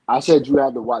 I said you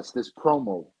had to watch this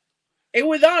promo. It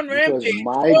was on Rampage. Because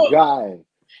my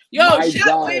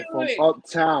guy from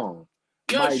Uptown.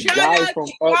 My guy from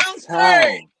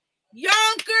Uptown.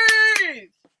 Yonkers!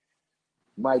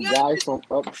 My guy from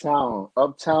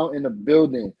Uptown in the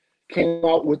building, came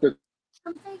out with the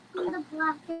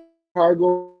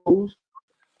cargos,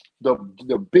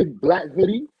 the big black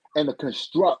hoodie, and the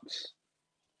constructs.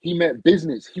 He meant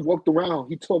business. He walked around.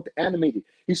 He talked animated.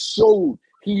 He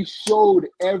showed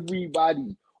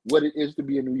everybody what it is to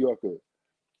be a New Yorker.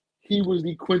 He was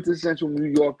the quintessential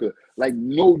New Yorker. Like,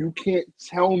 no, you can't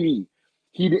tell me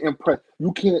he didn't impress.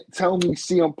 You can't tell me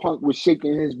CM Punk was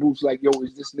shaking his boots like, yo,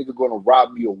 is this nigga gonna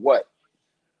rob me or what?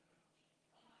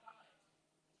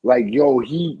 Like, yo,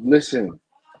 he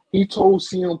told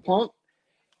CM Punk,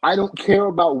 I don't care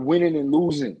about winning and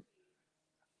losing.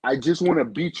 I just want to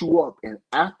beat you up. And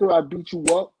after I beat you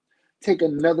up, take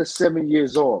another 7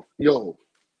 years off. Yo,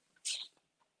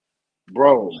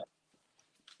 bro,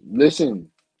 listen.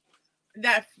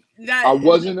 That I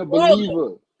wasn't a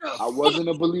believer. I wasn't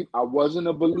a believer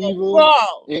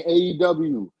in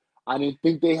AEW. I didn't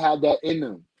think they had that in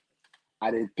them.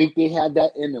 I didn't think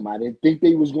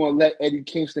they was going to let Eddie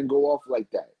Kingston go off like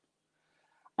that.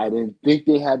 I didn't think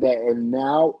they had that. And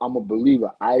now I'm a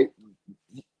believer.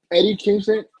 Eddie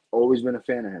Kingston, always been a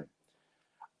fan of him.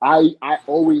 I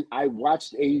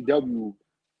watched AEW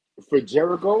for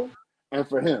Jericho and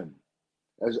for him.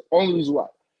 That's the only reason why.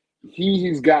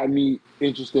 he's got me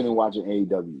interested in watching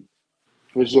AEW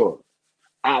for sure.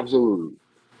 Absolutely.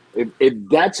 If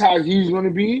that's how he's going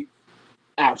to be,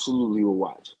 absolutely will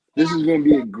watch. This is going to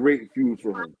be a great feud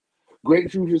for him.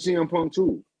 Great feud for CM Punk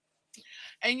too.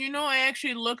 And I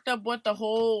actually looked up what the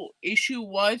whole issue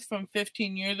was from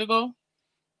 15 years ago.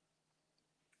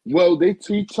 Well,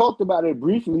 he talked about it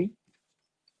briefly,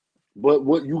 but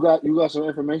what you got some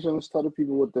information. Let's tell the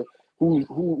people what the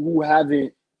who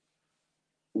haven't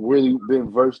really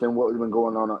been versed in what's been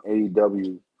going on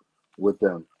AEW with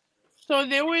them. So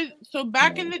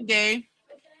back in the day,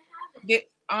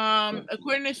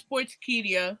 according to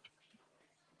Sportskeeda,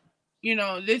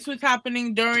 this was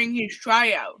happening during his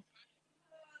tryout.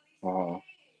 Let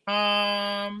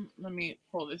me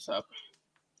pull this up.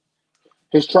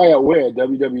 His tryout where?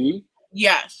 WWE?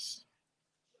 Yes.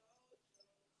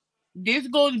 This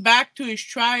goes back to his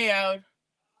tryout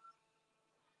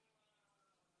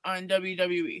on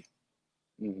WWE.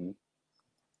 Mm-hmm.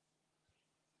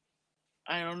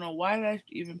 I don't know why that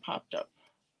even popped up.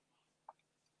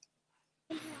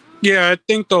 Yeah, I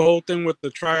think the whole thing with the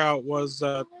tryout was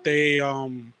that Eddie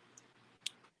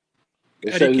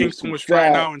Kingston was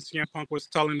trying out, and CM Punk was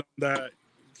telling them that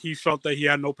he felt that he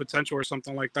had no potential or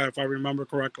something like that, if I remember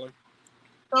correctly.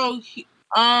 So,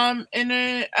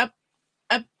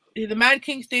 the Mad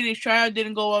King stated his tryout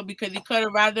didn't go well because he cut a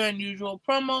rather unusual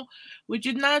promo, which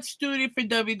is not suited for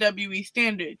WWE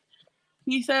standards.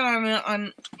 He said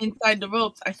on Inside the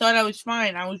Ropes, "I thought I was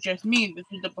fine. I was just me. This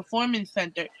was the Performance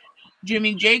Center.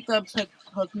 Jimmy Jacobs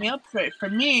hooked me up for it. For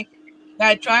me,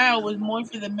 that tryout was more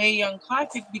for the Mae Young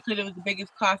Classic because it was the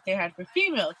biggest class they had for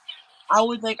females. I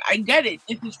was like, I get it.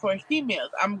 This is for females.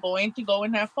 I'm going to go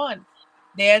and have fun."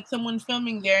 They had someone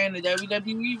filming there, and the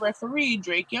WWE referee,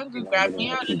 Drake Younger, grabbed me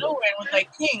out of nowhere and was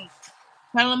like, "King,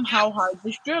 tell him how hard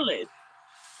this drill is."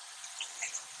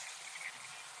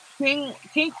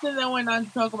 Kingston then went on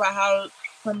to talk about how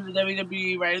some of the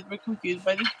WWE writers were confused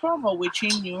by this promo, which he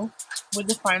knew was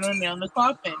the final nail in the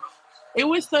coffin. It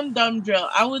was some dumb drill.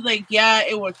 I was like, yeah,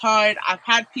 it was hard. I've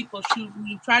had people shoot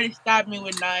me, try to stab me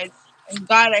with knives, and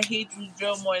God, I hate this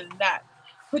drill more than that.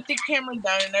 Put the camera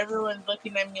down, and everyone's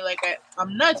looking at me like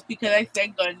I'm nuts because I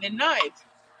said guns and knives.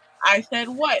 I said,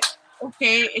 what?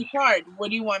 Okay, it's hard. What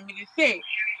do you want me to say?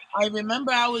 I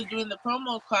remember I was doing the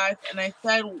promo class, and I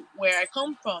said where I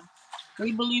come from.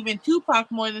 They believe in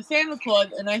Tupac more than Santa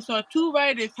Claus, and I saw two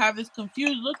writers have this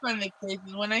confused look on their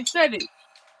faces when I said it.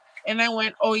 And I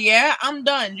went, oh yeah, I'm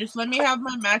done. Just let me have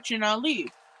my match and I'll leave.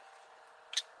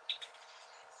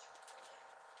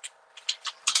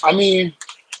 I mean,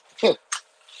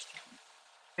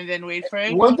 and then wait for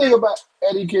it. One thing about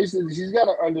Eddie Kingston is he's got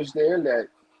to understand that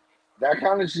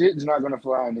kind of shit is not going to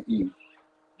fly in the E.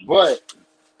 But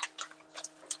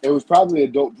it was probably a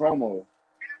dope promo.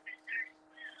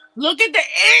 Look at the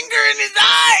anger in his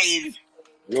eyes.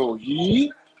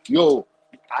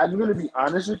 I'm going to be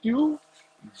honest with you.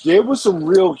 There was some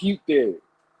real heat there.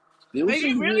 They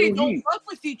really don't fuck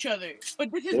with each other.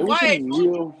 But this is why I told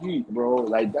real heat, bro.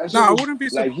 Like that's I wouldn't be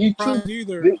surprised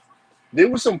either. There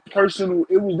was some personal.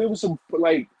 There was some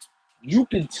like you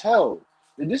can tell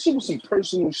that this shit was some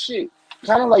personal shit.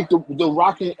 Kind of like the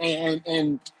Rock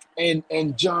and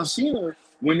John Cena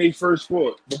when they first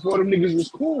fought before them niggas was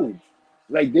cool.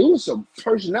 Like there was some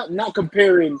person not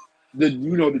comparing the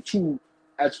two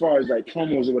as far as like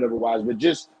promos or whatever wise, but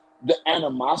just the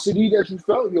animosity that you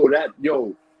felt.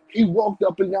 He walked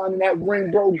up and down in that ring,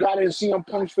 bro, got in CM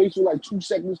Punk's face for like 2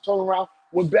 seconds, turned around,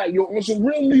 went back. On some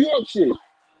real New York shit.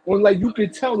 When like you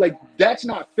could tell, like that's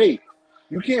not fake.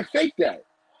 You can't fake that.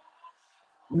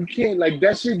 You can't like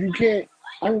that shit. You can't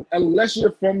unless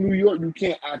you're from New York. You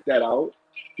can't act that out.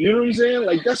 You know what I'm saying?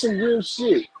 Like that's some real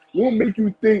shit. It won't make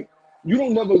you think. You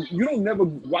don't never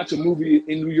watch a movie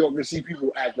in New York and see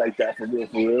people act like that for real,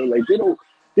 for real. Like they don't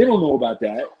know about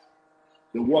that.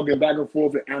 They're walking back and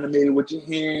forth and animated with your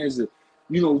hands. And,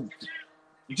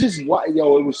 just what, it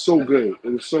was so good. It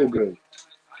was so good.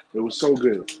 It was so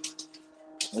good.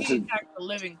 He attacked the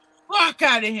living fuck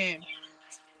out of him.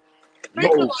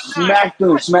 Smacked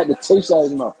the taste out of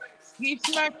his mouth. He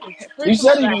smacked him. He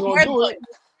said he was gonna do it.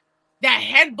 That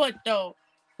headbutt though.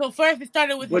 So first it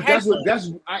started with but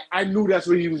I knew that's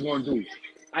what he was gonna do.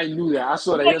 I knew that. I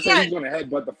saw that. I said he's gonna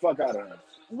headbutt the fuck out of him.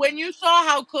 When you saw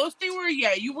how close they were,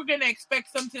 yeah, you were gonna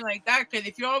expect something like that. Because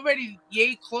if you're already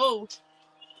yay close,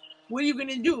 what are you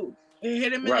gonna do?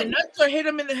 Hit him in the nuts or hit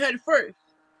him in the head first?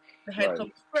 The head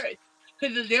comes first.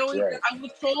 Because they always, I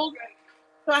was told.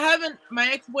 So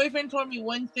my ex-boyfriend told me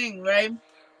one thing, right?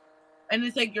 And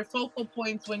it's like your focal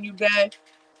points when you get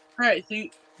hurt. So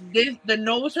the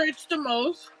nose hurts the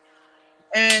most,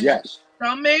 and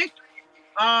stomach,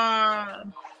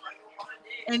 and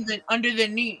then under the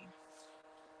knee.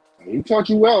 He taught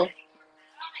you well.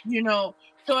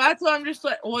 So that's why I'm just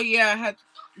like, well, yeah,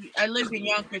 I lived in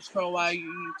Yonkers for a while.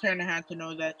 You kind of had to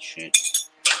know that shit.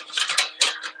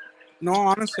 No,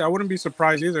 honestly, I wouldn't be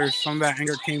surprised either if some of that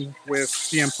anger came with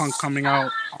CM Punk coming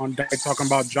out on Day talking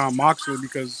about John Moxley,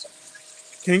 because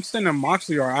Kingston and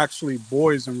Moxley are actually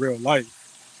boys in real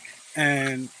life.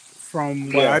 And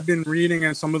from what I've been reading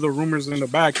and some of the rumors in the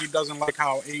back, he doesn't like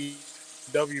how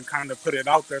AEW kind of put it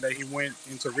out there that he went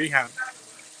into rehab.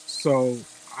 So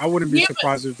I wouldn't be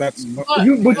surprised if that's I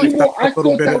little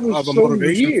thought bit that was of a so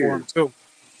motivation for him weird. too.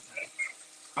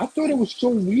 I thought it was so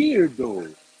weird though.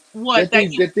 What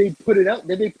that they put it out.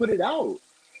 That they put it out.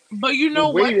 But you know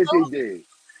the way what? That they did.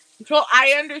 So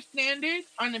I understand it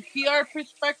on a PR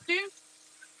perspective.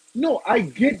 No, I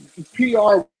get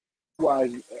PR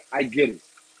wise. I get it.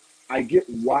 I get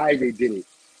why they did it.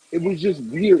 It was just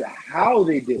weird how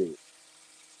they did it.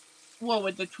 What,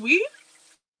 with the tweet?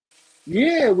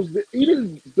 Yeah, it was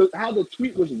how the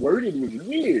tweet was worded was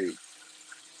weird.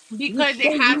 Because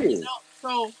they have to know.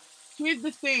 So here's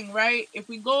the thing, right? If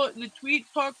we go, the tweet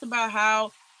talked about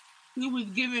how he was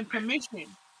given permission,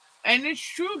 and it's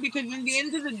true because in the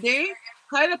end of the day,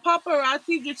 how the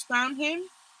paparazzi just found him,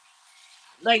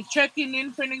 like checking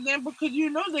in for an example, because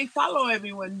they follow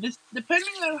everyone. Just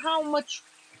depending on how much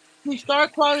his star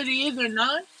quality is or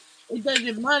not, it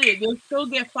doesn't matter. They'll still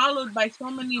get followed by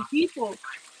so many people.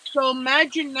 So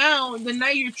imagine now the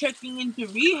night you're checking into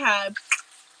rehab,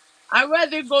 I'd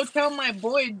rather go tell my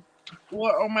boy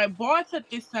or my boss at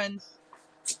this sense,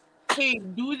 hey,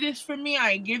 do this for me.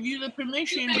 I give you the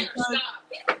permission, because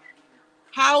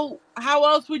how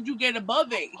else would you get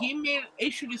above it? He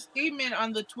issued a statement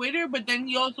on the Twitter, but then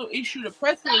he also issued a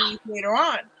press release later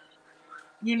on.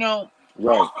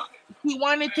 Right. He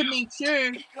wanted to make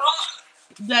sure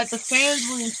that the fans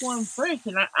were informed first,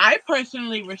 and I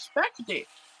personally respect it,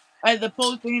 as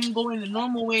opposed to him going the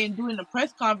normal way and doing a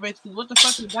press conference. Because what the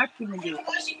fuck is that gonna do?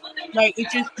 Like,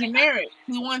 it's just generic.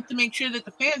 He wants to make sure that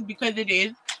the fans, because it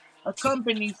is a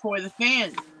company for the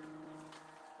fans.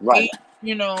 Right.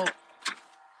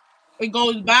 It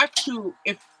goes back to,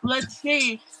 if let's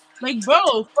say, like,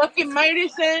 bro, fucking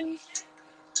Midas and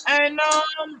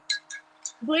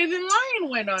Blazing Lion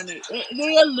went on it.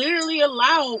 They literally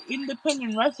allow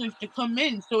independent wrestlers to come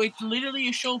in, so it's literally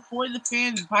a show for the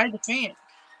fans by the fans.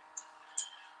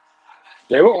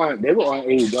 They were on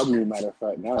AEW. Matter of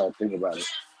fact, now that I think about it,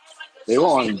 they were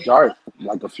on Dark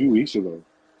like a few weeks ago,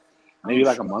 maybe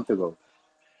like a month ago.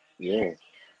 Yeah.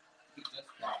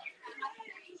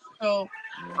 So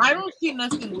I don't see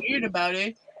nothing weird about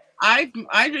it. I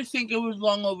just think it was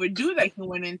long overdue that he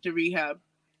went into rehab.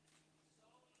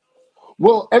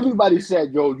 Well, everybody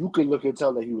said, "Yo, you could look and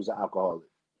tell that he was an alcoholic,"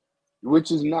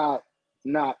 which is not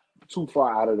too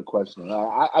far out of the question.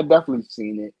 I definitely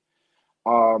seen it.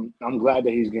 I'm glad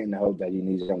that he's getting the help that he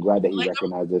needs. I'm glad that he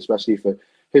recognized it, especially for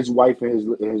his wife and his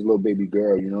little baby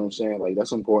girl. You know what I'm saying? Like,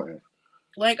 that's important.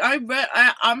 Like,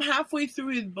 I'm halfway through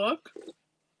his book.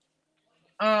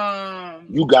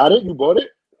 You got it? You bought it?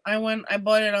 I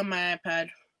bought it on my iPad.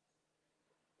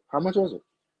 How much was it?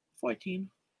 $14.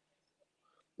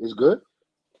 It's good?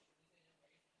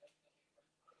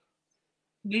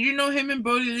 Did you know him and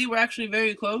Brody Lee were actually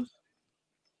very close?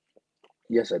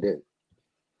 Yes, I did.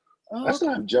 Oh, I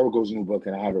still have Jericho's new book,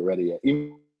 and I haven't read it yet,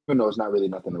 even though it's not really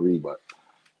nothing to read. But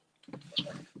I'm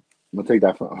gonna take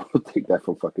that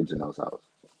from fucking Janelle's house.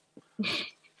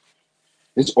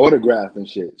 It's autographed and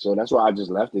shit, so that's why I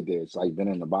just left it there. It's like been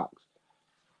in the box.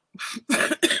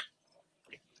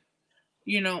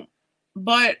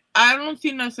 But I don't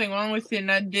see nothing wrong with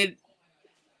it.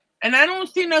 And I don't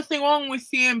see nothing wrong with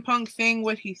CM Punk saying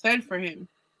what he said for him.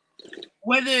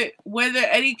 Whether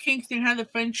Eddie Kingston had a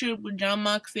friendship with John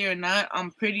Moxley or not, I'm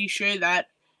pretty sure that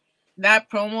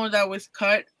promo that was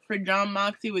cut for John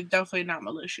Moxley was definitely not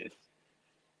malicious.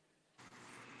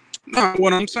 No,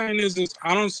 what I'm saying is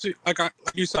I don't see, like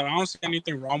you said, I don't see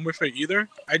anything wrong with it either.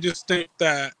 I just think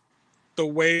that the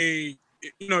way,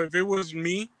 if it was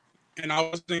me and I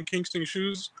was in Kingston's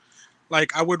shoes,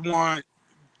 like, I would want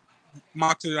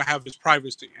Moxley to have his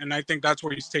privacy, and I think that's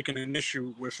where he's taking an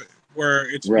issue with it, where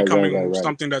it's becoming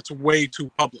something that's way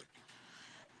too public.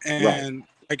 And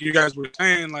like you guys were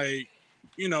saying, like,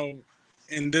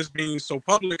 and this being so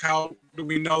public, how do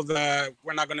we know that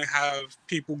we're not going to have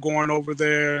people going over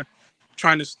there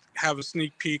trying to have a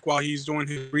sneak peek while he's doing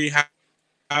his rehab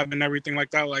and everything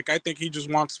like that? Like, I think he just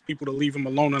wants people to leave him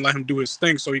alone and let him do his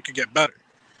thing so he could get better.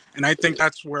 And I think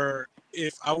that's where,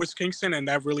 if I was Kingston and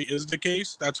that really is the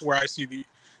case, that's where I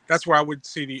would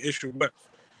see the issue. But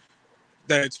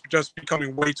that it's just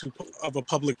becoming way too of a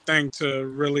public thing to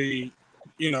really,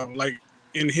 like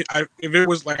if it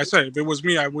was, like I said, if it was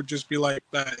me, I would just be like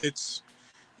that. It's,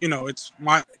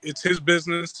 it's his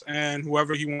business, and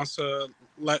whoever he wants to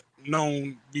let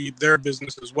known be their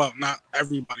business as well, not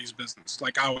everybody's business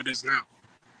like how it is now.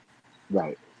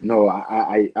 Right. No,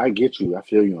 I get you. I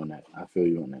feel you on that.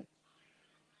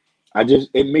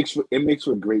 It makes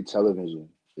for great television.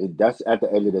 That's at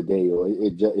the end of the day, yo.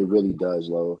 It really does,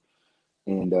 yo.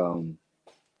 And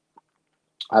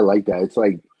I like that. It's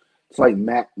like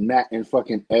Matt and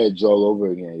fucking Edge all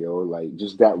over again, yo. Like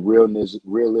just that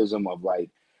realism of like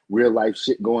real life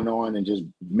shit going on and just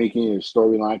making it a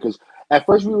storyline. Because at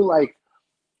first we were like,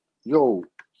 yo,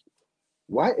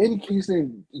 why Eddie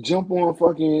Kingston jump on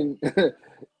fucking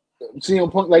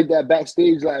CM Punk like that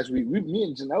backstage last week? Me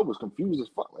and Janelle was confused as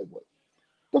fuck. Like, what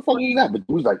the fuck was that? But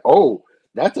we was like, oh,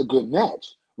 that's a good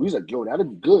match. We was like, yo, that'll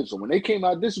be good. So when they came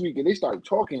out this week and they started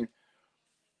talking,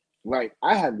 like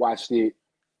I had watched it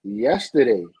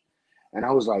yesterday, and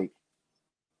I was like,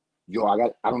 yo, I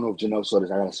don't know if Janelle saw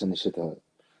this. I gotta send this shit to her.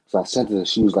 So I sent it to her.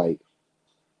 She was like,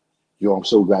 yo, I'm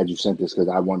so glad you sent this because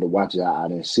I wanted to watch it. I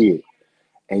didn't see it.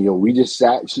 And yo,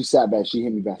 she sat back, she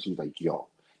hit me back. She was like, yo,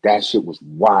 that shit was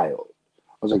wild.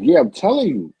 I was like, yeah, I'm telling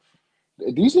you.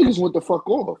 These niggas went the fuck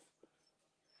off.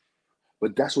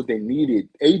 But that's what they needed.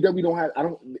 AEW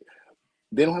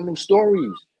they don't have no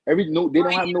stories. There's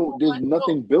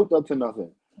nothing built up to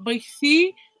nothing. But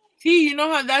see, you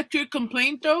know how that's your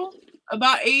complaint though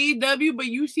about AEW, but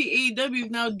you see AEW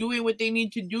is now doing what they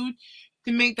need to do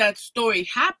to make that story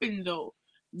happen though.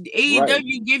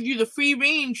 AEW gives you the free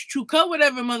range to cut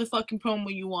whatever motherfucking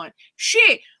promo you want.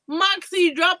 Shit,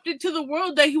 Moxley dropped it to the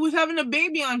world that he was having a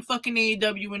baby on fucking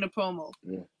AEW in a promo.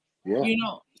 Yeah.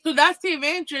 So that's the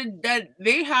advantage that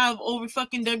they have over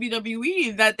fucking WWE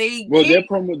is that they their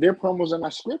promos are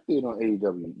not scripted on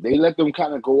AEW. They let them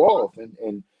kind of go off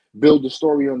and build the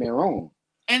story on their own.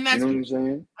 And that's, you know what I'm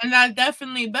saying? And that's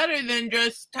definitely better than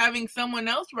just having someone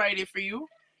else write it for you.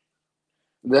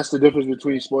 That's the difference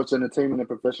between sports entertainment and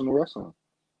professional wrestling.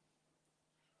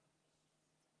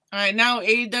 All right, now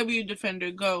AEW Defender,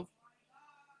 go.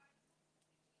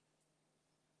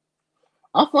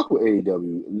 I fuck with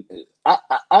AEW.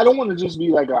 I don't want to just be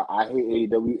like I hate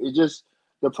AEW. It just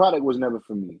the product was never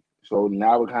for me. So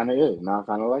now it kind of is. Now I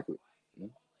kind of like it.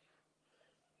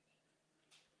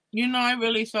 I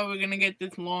really thought we were gonna get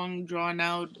this long, drawn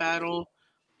out battle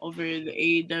over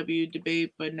the AEW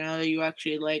debate, but now that you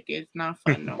actually like it, it's not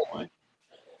fun no more.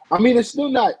 I mean, it's still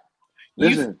not.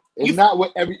 Listen, it's not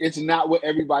what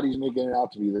everybody's making it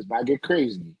out to be. Let's not get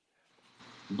crazy.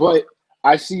 But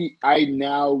I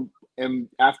now am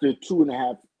after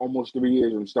 2.5, almost 3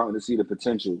 years, I'm starting to see the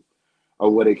potential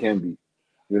of what it can be.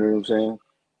 You know what I'm saying?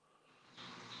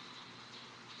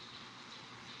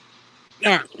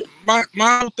 Yeah, my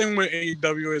whole thing with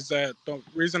AEW is that the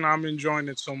reason I'm enjoying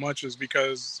it so much is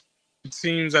because it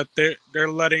seems that they're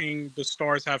letting the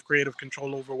stars have creative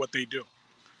control over what they do.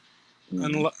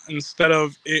 And instead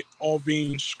of it all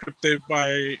being scripted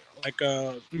by like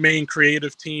a main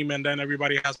creative team and then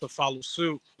everybody has to follow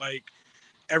suit, like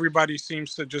everybody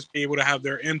seems to just be able to have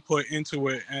their input into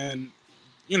it and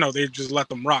they just let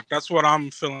them rock. That's what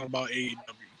I'm feeling about AEW.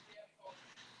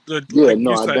 I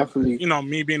definitely,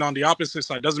 me being on the opposite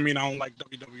side doesn't mean I don't like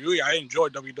WWE. I enjoy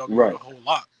WWE a whole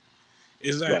lot.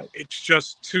 Is that it's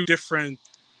just two different,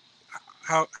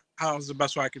 how's the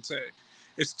best way I could say it?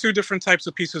 It's two different types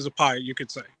of pieces of pie, you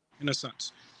could say, in a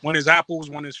sense. One is apples,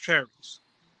 one is cherries.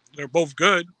 They're both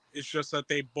good. It's just that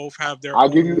they both have their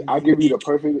own example. I'll give you the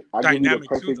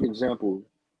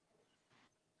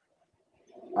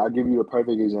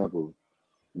perfect example.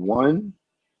 One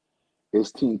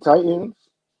is Teen Titans,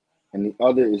 and the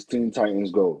other is Teen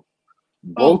Titans Go.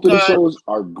 Both of the shows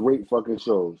are great fucking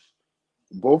shows.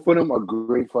 Both of them are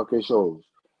great fucking shows.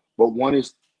 But one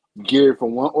is geared for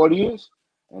one audience,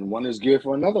 and one is geared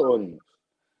for another audience.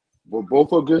 But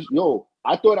both are good. Yo,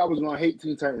 I thought I was going to hate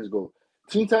Teen Titans Go.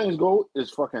 Teen Titans Go is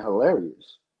fucking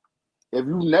hilarious. If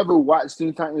you've never watched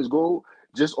Teen Titans Go,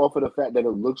 just off of the fact that it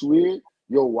looks weird,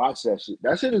 yo, watch that shit.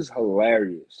 That shit is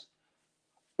hilarious.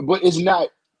 But it's not,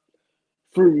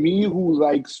 for me who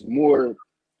likes more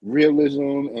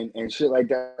realism and shit like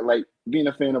that, like being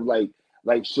a fan of like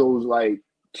shows like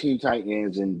Teen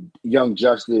Titans and Young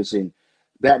Justice and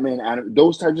Batman,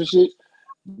 those types of shit,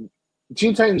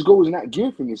 Teen Titans Go is not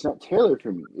geared for me. It's not tailored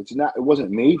for me. It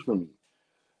wasn't made for me.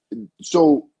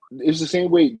 So it's the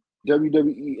same way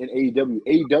WWE and AEW.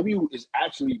 AEW is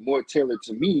actually more tailored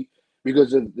to me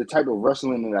because of the type of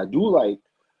wrestling that I do like.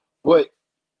 But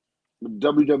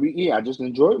WWE, I just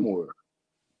enjoy it more.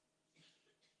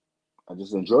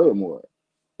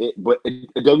 But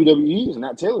WWE is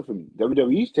not tailored for me.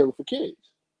 WWE is tailored for kids.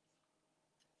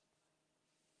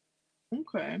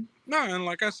 Okay. No, and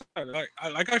like I said,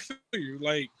 I feel you.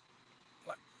 Like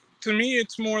to me,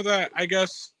 it's more that I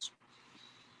guess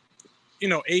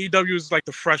AEW is like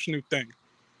the fresh new thing,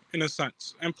 in a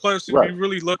sense. And plus, if you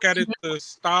really look at it, the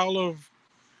style of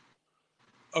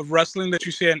wrestling that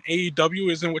you see in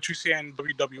AEW isn't what you see in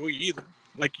WWE either.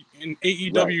 Like in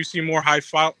AEW, you see more high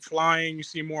flying, you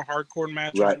see more hardcore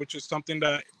matches, which is something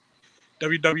that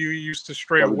WWE used to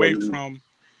stray away from.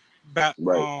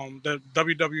 The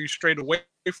WWE strayed away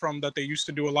from that they used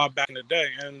to do a lot back in the day,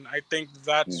 and I think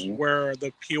that's where the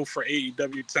appeal for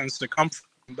AEW tends to come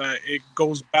from. That it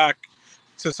goes back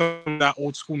to some of that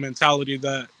old school mentality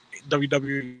that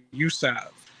WWE used to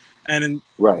have. And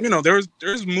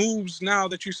there's moves now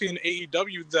that you see in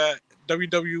AEW that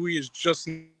WWE is just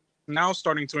now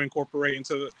starting to incorporate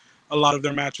into a lot of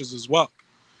their matches as well.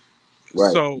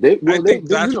 So I think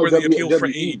that's where the appeal for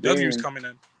AEW is coming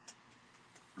in.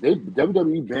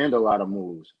 WWE banned a lot of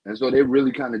moves, and so they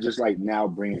really kind of just like now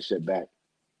bringing shit back.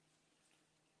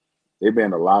 They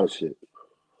banned a lot of shit.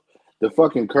 The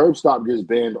fucking curb stop gets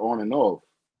banned on and off.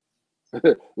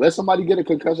 Let somebody get a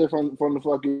concussion from the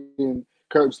fucking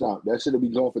curb stomp. That shit'll be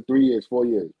going for 3 years, 4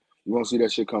 years. You won't see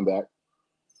that shit come back.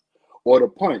 Or the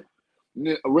punt.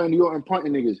 Randy Orton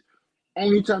punting niggas.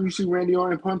 Only time you see Randy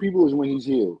Orton punt people is when he's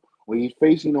healed. When he's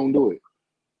face, he don't do it.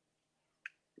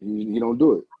 He don't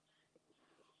do it.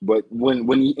 But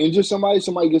when he injures somebody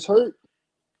gets hurt,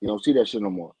 you don't see that shit no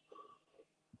more.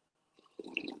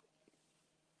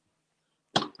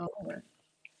 Okay.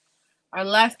 Our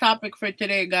last topic for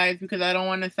today, guys, because I don't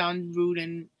want to sound rude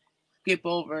and skip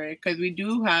over it, because we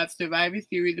do have Survivor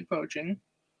Series approaching.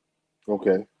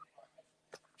 Okay.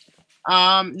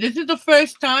 This is the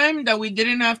first time that we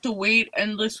didn't have to wait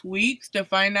endless weeks to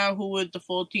find out who was the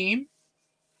full team.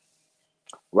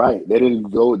 Right. They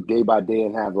didn't go day by day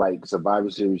and have like Survivor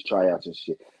Series tryouts and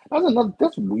shit.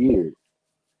 That's weird.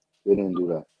 They didn't do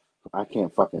that. I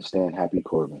can't fucking stand Happy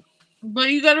Corbin. But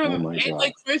you gotta remember,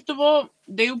 like, first of all,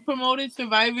 they promoted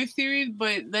Survivor Series,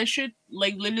 but that shit,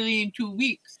 like, literally in 2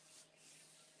 weeks.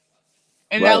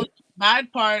 And that was the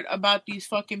bad part about these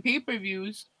fucking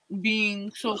pay-per-views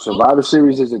being so Survivor close.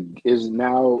 Series is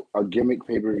now a gimmick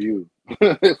pay-per-view.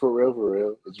 For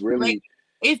real. It's really like,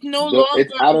 it's no longer.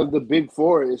 It's out of the big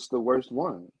four. It's the worst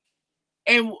one.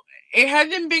 And it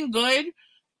hasn't been good.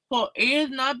 It has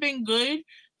not been good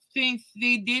since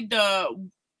they did the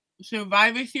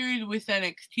Survivor Series with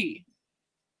NXT.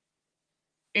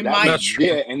 That's true.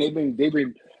 Yeah, and they've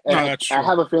been. I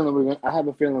have a feeling we're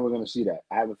gonna see that.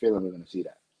 I have a feeling we're gonna see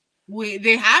that.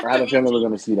 They have. I have a feeling we're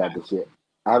gonna see that this year.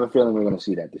 I have a feeling we're gonna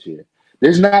see that this year.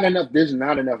 There's not enough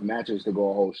matches to go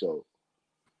a whole show.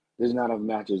 There's not enough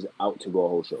matches out to go a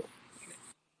whole show.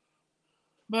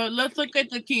 But let's look at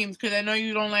the teams, because I know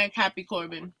you don't like Happy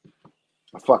Corbin.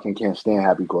 I fucking can't stand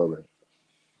Happy Corbin.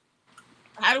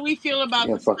 How do we feel about I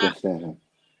can't fucking stand him.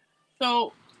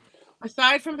 So,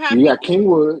 aside from Happy, you got King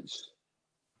Woods.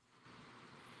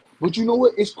 But you know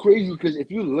what? It's crazy because if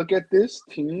you look at this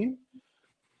team,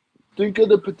 think of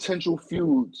the potential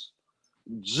feuds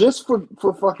just for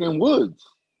fucking Woods.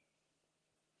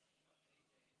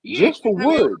 Yeah, just for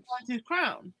Woods. His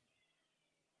crown.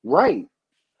 Right.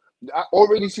 I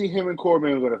already see him and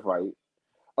Corbin are going to fight.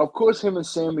 Of course, him and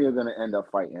Sammy are going to end up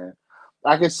fighting.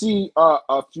 I can see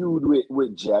a feud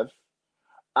with Jeff.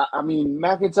 I mean,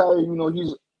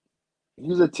 McIntyre,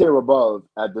 he's a tier above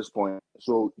at this point,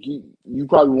 so you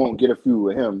probably won't get a feud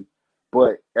with him.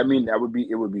 But I mean, it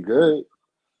would be good.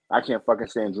 I can't fucking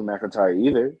stand Drew McIntyre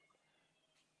either.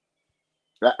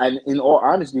 And in all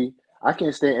honesty, I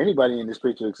can't stand anybody in this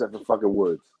picture except for fucking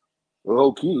Woods.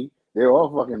 Low key, they're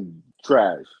all fucking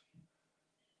trash.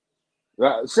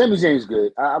 Sami Zayn's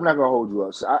good. I'm not gonna hold you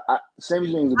up.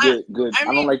 Sami Zayn's good. I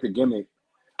don't like the gimmick,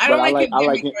 but I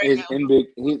like his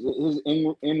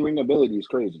in-ring ability is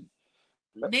crazy.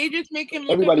 They just make him.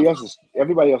 Everybody else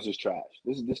is trash.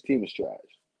 This team is trash.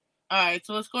 All right,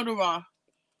 so let's go to Raw.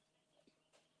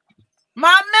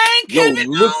 My man,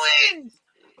 Kevin Owens.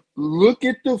 Look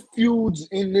at the feuds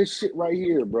in this shit right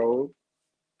here, bro.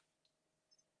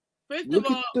 Look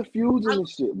at the feuds in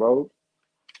this shit, bro.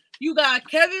 You got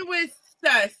Kevin with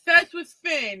Seth, Seth with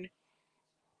Finn,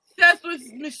 Seth with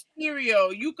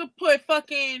Mysterio. You could put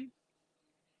fucking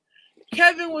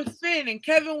Kevin with Finn and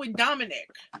Kevin with Dominic.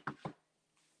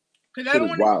 Because I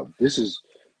don't want. This is.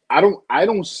 I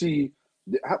don't see.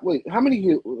 Wait, how many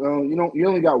heel? You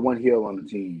only got one heel on the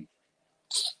team.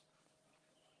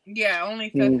 Yeah,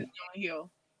 only Seth is the only heel.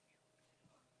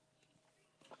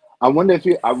 I wonder if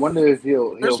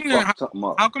he'll Personally, fuck something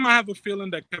up. how come I have a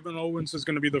feeling that Kevin Owens is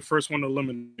going to be the first one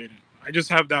eliminated? I just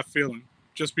have that feeling,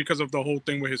 just because of the whole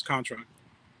thing with his contract.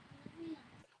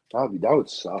 That would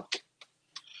suck.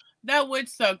 That would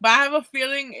suck. But I have a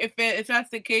feeling if that's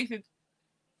the case,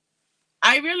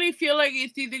 I really feel like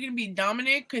it's either going to be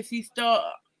Dominic because he's still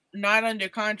not under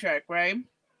contract, right?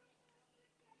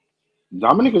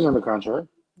 Dominic is under contract.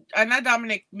 Not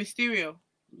Dominic, Mysterio.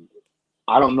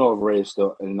 I don't know if Ray is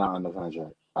still not under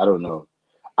contract. I don't know.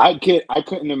 I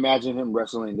couldn't imagine him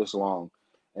wrestling this long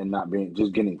and not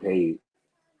just getting paid.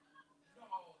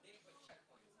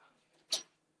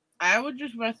 I would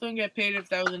just wrestle and get paid if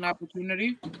that was an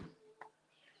opportunity.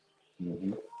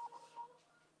 Mm-hmm.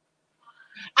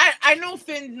 I know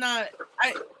Finn's not.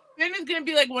 Finn is gonna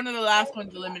be like one of the last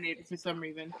ones eliminated for some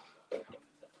reason.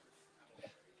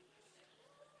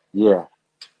 Yeah.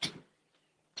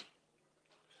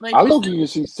 Like, I look, you can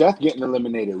see Seth getting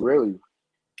eliminated really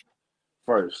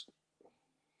first.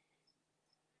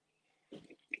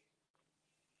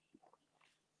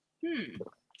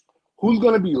 Who's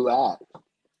gonna be last?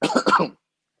 I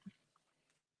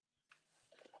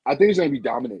think it's gonna be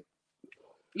Dominic.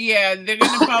 Yeah, they're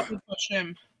gonna probably push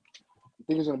him. I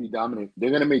think it's gonna be Dominic.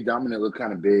 They're gonna make Dominic look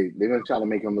kind of big. They're gonna try to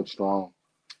make him look strong.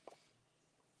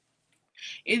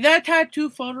 Is that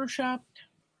tattoo photoshopped?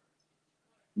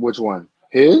 Which one?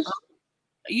 His?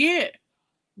 Yeah.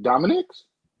 Dominic's?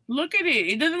 Look at it.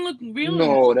 It doesn't look real.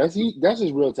 No, that's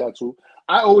his real tattoo.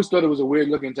 I always thought it was a weird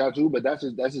looking tattoo, but that's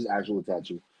his actual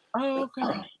tattoo. Oh, okay.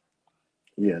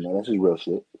 Yeah, no, that's his real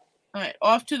shit. All right,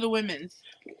 off to the women's.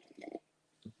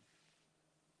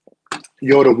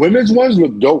 Yo, the women's ones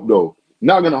look dope though.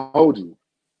 Not gonna hold you.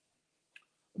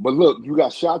 But look, you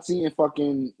got Shotzi and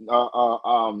fucking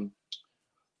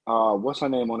what's her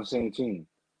name on the same team?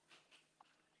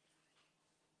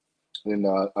 And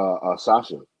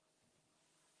Sasha.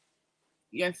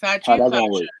 Yeah, Sachi. How that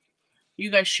gonna work? You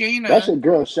got Shayna. That's a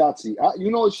girl, Shotzi.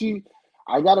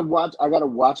 I gotta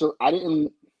watch her. I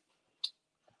don't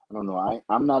know.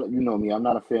 I'm not. You know me. I'm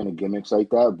not a fan of gimmicks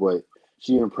like that. But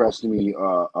she impressed me.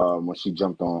 When she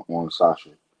jumped on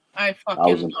Sasha. I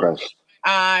was impressed.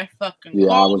 I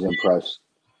was impressed.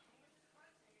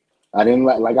 I didn't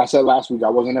like I said last week. I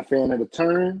wasn't a fan of the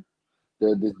turn,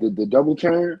 the double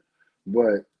turn,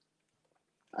 but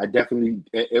I definitely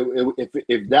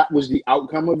if that was the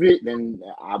outcome of it, then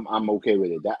I'm okay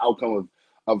with it. That outcome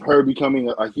of her becoming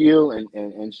a heel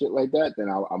and shit like that, then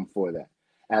I'm for that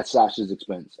at Sasha's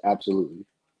expense. Absolutely.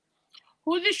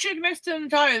 Who's this chick next to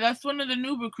Natalia? That's one of the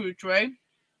new recruits, right?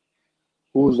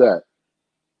 Who's that?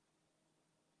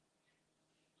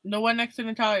 The one next to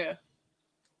Natalia.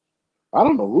 I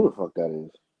don't know who the fuck that is.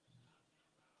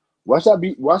 Watch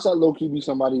that low key be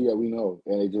somebody that we know,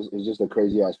 and it's just a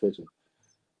crazy ass picture.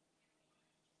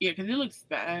 Yeah, because it looks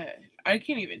bad. I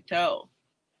can't even tell.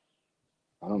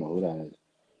 I don't know who that is.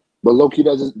 But low key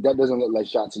that doesn't look like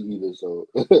Shotzi either, so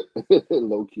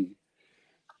low key.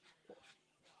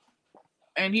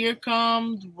 And here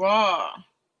comes Raw.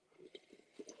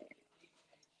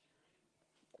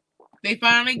 They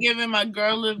finally giving my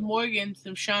girl Liv Morgan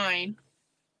some shine.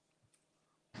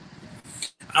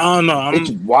 I don't know.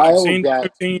 It's wild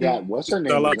that what's her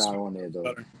name is not on there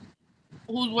though.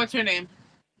 What's her name?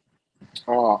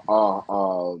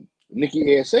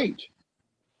 Nikki ASH.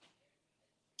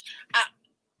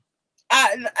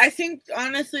 I think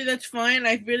honestly that's fine.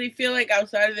 I really feel like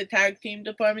outside of the tag team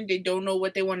department, they don't know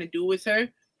what they want to do with her.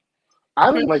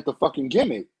 I don't like the fucking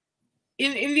gimmick.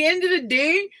 In the end of the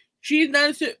day, she's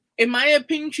not. In my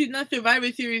opinion, she's not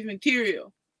Survivor Series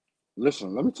material.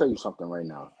 Listen, let me tell you something right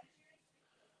now.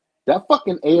 That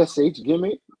fucking ASH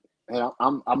gimmick, and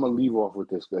I'm gonna leave off with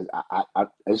this because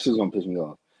this is gonna piss me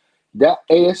off. That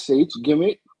ASH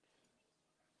gimmick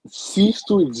ceased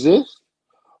to exist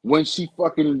when she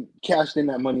fucking cashed in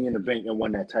that Money in the Bank and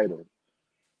won that title.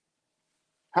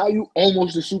 How you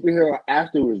almost a superhero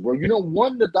afterwards, bro? You don't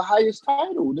won the highest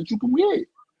title that you can get.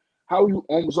 How you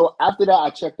almost? So after that, I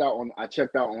checked out on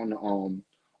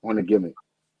the gimmick.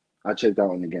 I checked out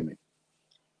on the gimmick.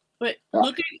 But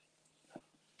look at.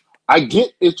 I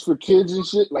get it's for kids and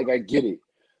shit. Like I get it,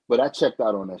 but I checked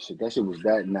out on that shit. That shit was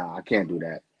that. Nah, I can't do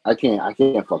that. I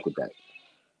can't fuck with that.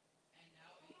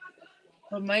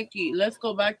 But Mikey, let's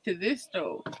go back to this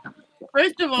though.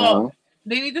 First of all,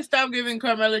 they need to stop giving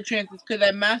Carmella chances because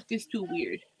that mask is too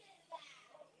weird.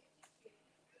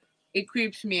 It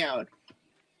creeps me out.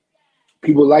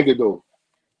 People like it though.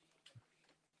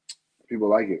 People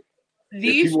like it. If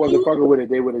people wasn't fucking with it,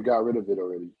 they would have got rid of it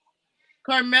already.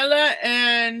 Carmella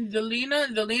and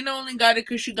Zelina only got it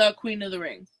because she got Queen of the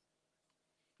Ring.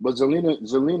 But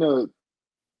Zelina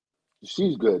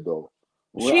She's good though.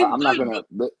 She's I'm not gonna.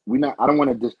 We not. I don't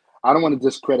want to. I don't want to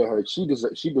discredit her. She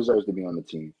deserves to be on the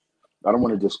team. I don't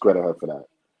want to discredit her for that.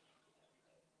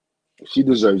 She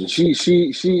deserves it.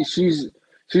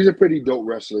 She's a pretty dope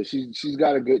wrestler. She's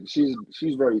got a good. She's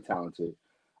very talented.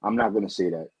 I'm not gonna say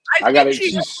that. I think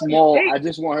She's small. I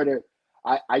just want her to.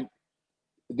 I.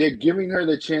 They're giving her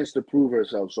the chance to prove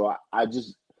herself. So I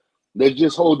just. They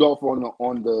just hold off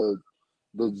on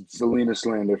the Selena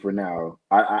slander for now.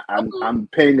 I'm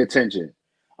paying attention.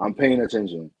 I'm paying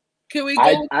attention. Can we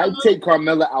go? I'd take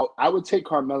Carmella out. I would take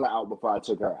Carmella out before I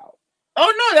took her out.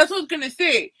 Oh no, that's what I was gonna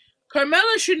say.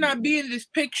 Carmella should not be in this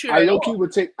picture. I low key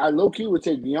would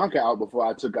take Bianca out before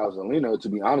I took out Zelina. To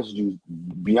be honest with you,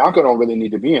 Bianca don't really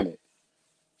need to be in it.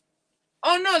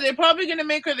 Oh no, they're probably gonna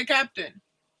make her the captain.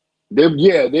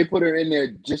 They put her in there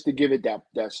just to give it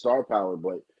that star power,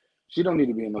 but she don't need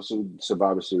to be in no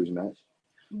Survivor Series match.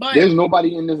 But there's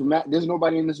nobody in this match. There's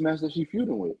nobody in this match that she's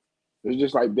feuding with. It's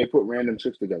just like they put random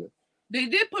chicks together. They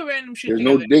did put random shit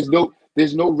together.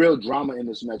 There's no real drama in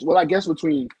this match. Well, I guess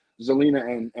between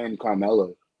Zelina and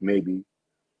Carmella, maybe.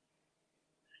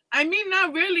 I mean,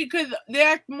 not really, because they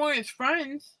act more as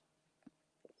friends.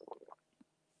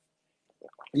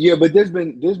 Yeah, but there's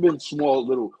been small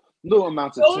little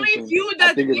amounts of tension.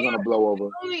 I think it's gonna blow over.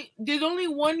 There's only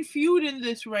one feud in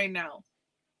this right now,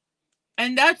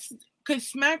 and that's because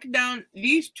SmackDown.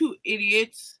 These two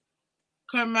idiots,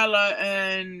 Carmella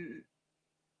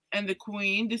and the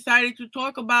Queen, decided to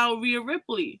talk about Rhea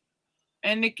Ripley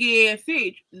and Nikki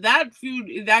ASH. That feud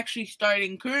is actually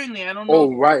starting currently. I don't know.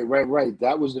 Oh, right.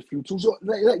 That was the feud too. So,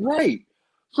 right.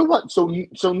 So what? So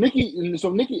Nikki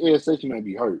ASH might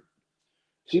be hurt.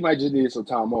 She might just need some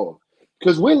time off.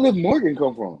 Because where Liv Morgan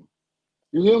come from?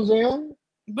 You know what I'm saying?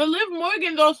 But Liv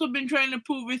Morgan's also been trying to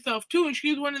prove herself too, and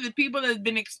she's one of the people that's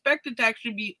been expected to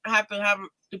actually have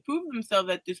to prove themselves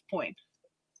at this point.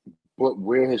 But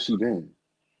where has she been?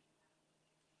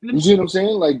 You see what I'm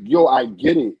saying? Like, yo, I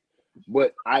get it,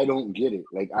 but I don't get it.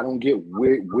 Like, I don't get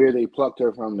where they plucked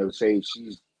her from to say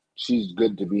she's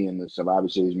good to be in the Survivor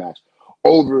Series match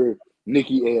over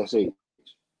Nikki ASH.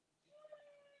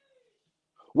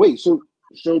 Wait, so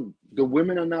the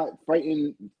women are not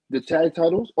fighting the tag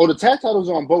titles? Oh, the tag titles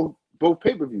are on both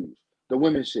pay-per-views. The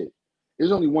women's shit.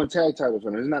 There's only one tag title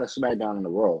for them. There's not a SmackDown in the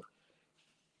Raw.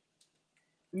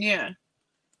 Yeah.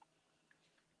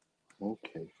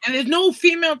 Okay. And there's no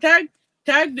female tag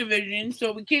division,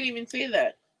 so we can't even say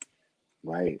that.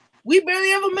 Right. We barely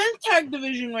have a men's tag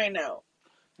division right now.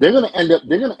 They're gonna end up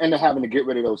having to get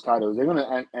rid of those titles. They're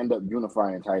gonna end up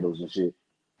unifying titles and shit.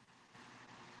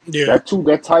 Yeah.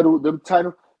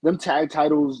 Them tag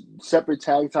titles, separate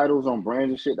tag titles on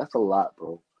brands and shit. That's a lot,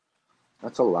 bro.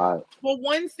 That's a lot. But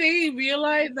once they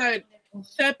realize that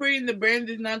separating the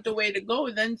brands is not the way to go,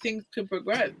 then things could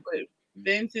progress. But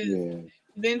Vince is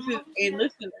a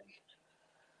listener.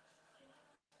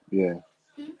 Yeah.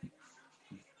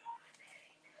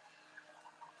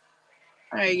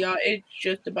 All right, y'all. It's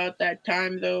just about that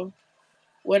time, though.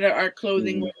 What are our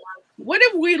closing remarks? What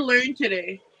have we learned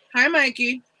today? Hi,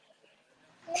 Mikey.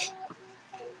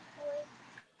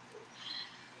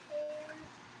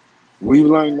 We've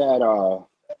learned that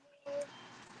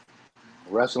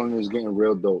wrestling is getting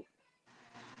real dope.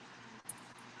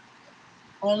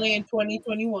 Only in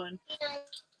 2021.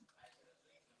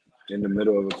 In the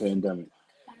middle of a pandemic.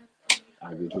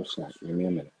 I'll give you a snack. Give me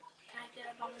a minute.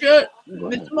 Sure.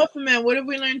 Mr. Muffin Man, what have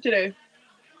we learned today?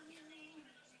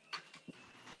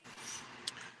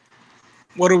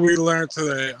 What did we learn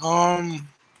today?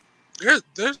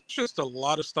 There's just a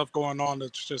lot of stuff going on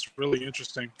that's just really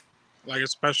interesting. Like,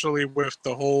 especially with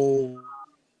the whole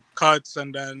cuts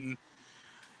and then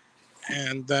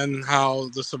how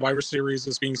the Survivor Series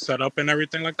is being set up and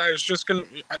everything like that. It's just to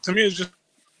me, it just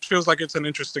feels like it's an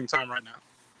interesting time right now.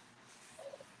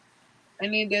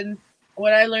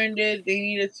 What I learned is they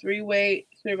need a 3-way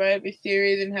Survivor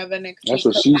Series and have an NXT. That's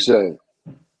what she said.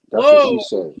 What she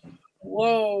said.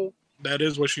 Whoa. That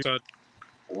is what she said.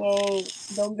 Whoa.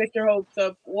 Don't get your hopes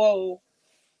up. Whoa.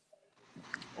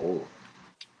 Oh.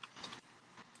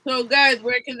 So, guys,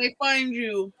 where can they find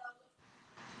you?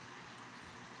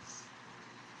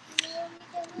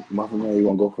 Muffin Man, you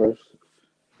want to go first?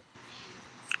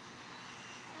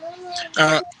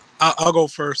 I'll go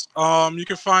first. You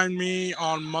can find me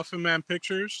on Muffin Man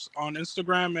Pictures on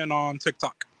Instagram and on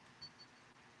TikTok.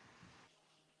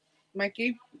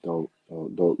 Mikey? Dope.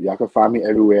 Y'all can find me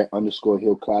everywhere,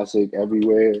 _Hill Classic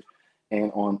everywhere.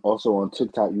 And also on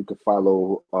TikTok, you can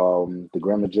follow the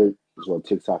Grammar Jerk as well,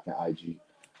 TikTok and IG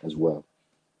as well.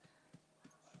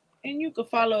 And you can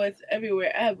follow us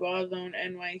everywhere at Rawzone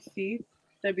NYC.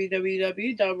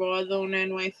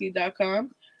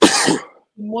 www.rawzonanyc.com.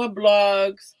 More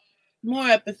blogs, more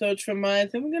episodes from us,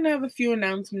 and we're gonna have a few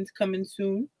announcements coming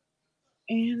soon.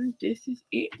 And this is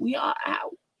it. We are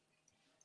out.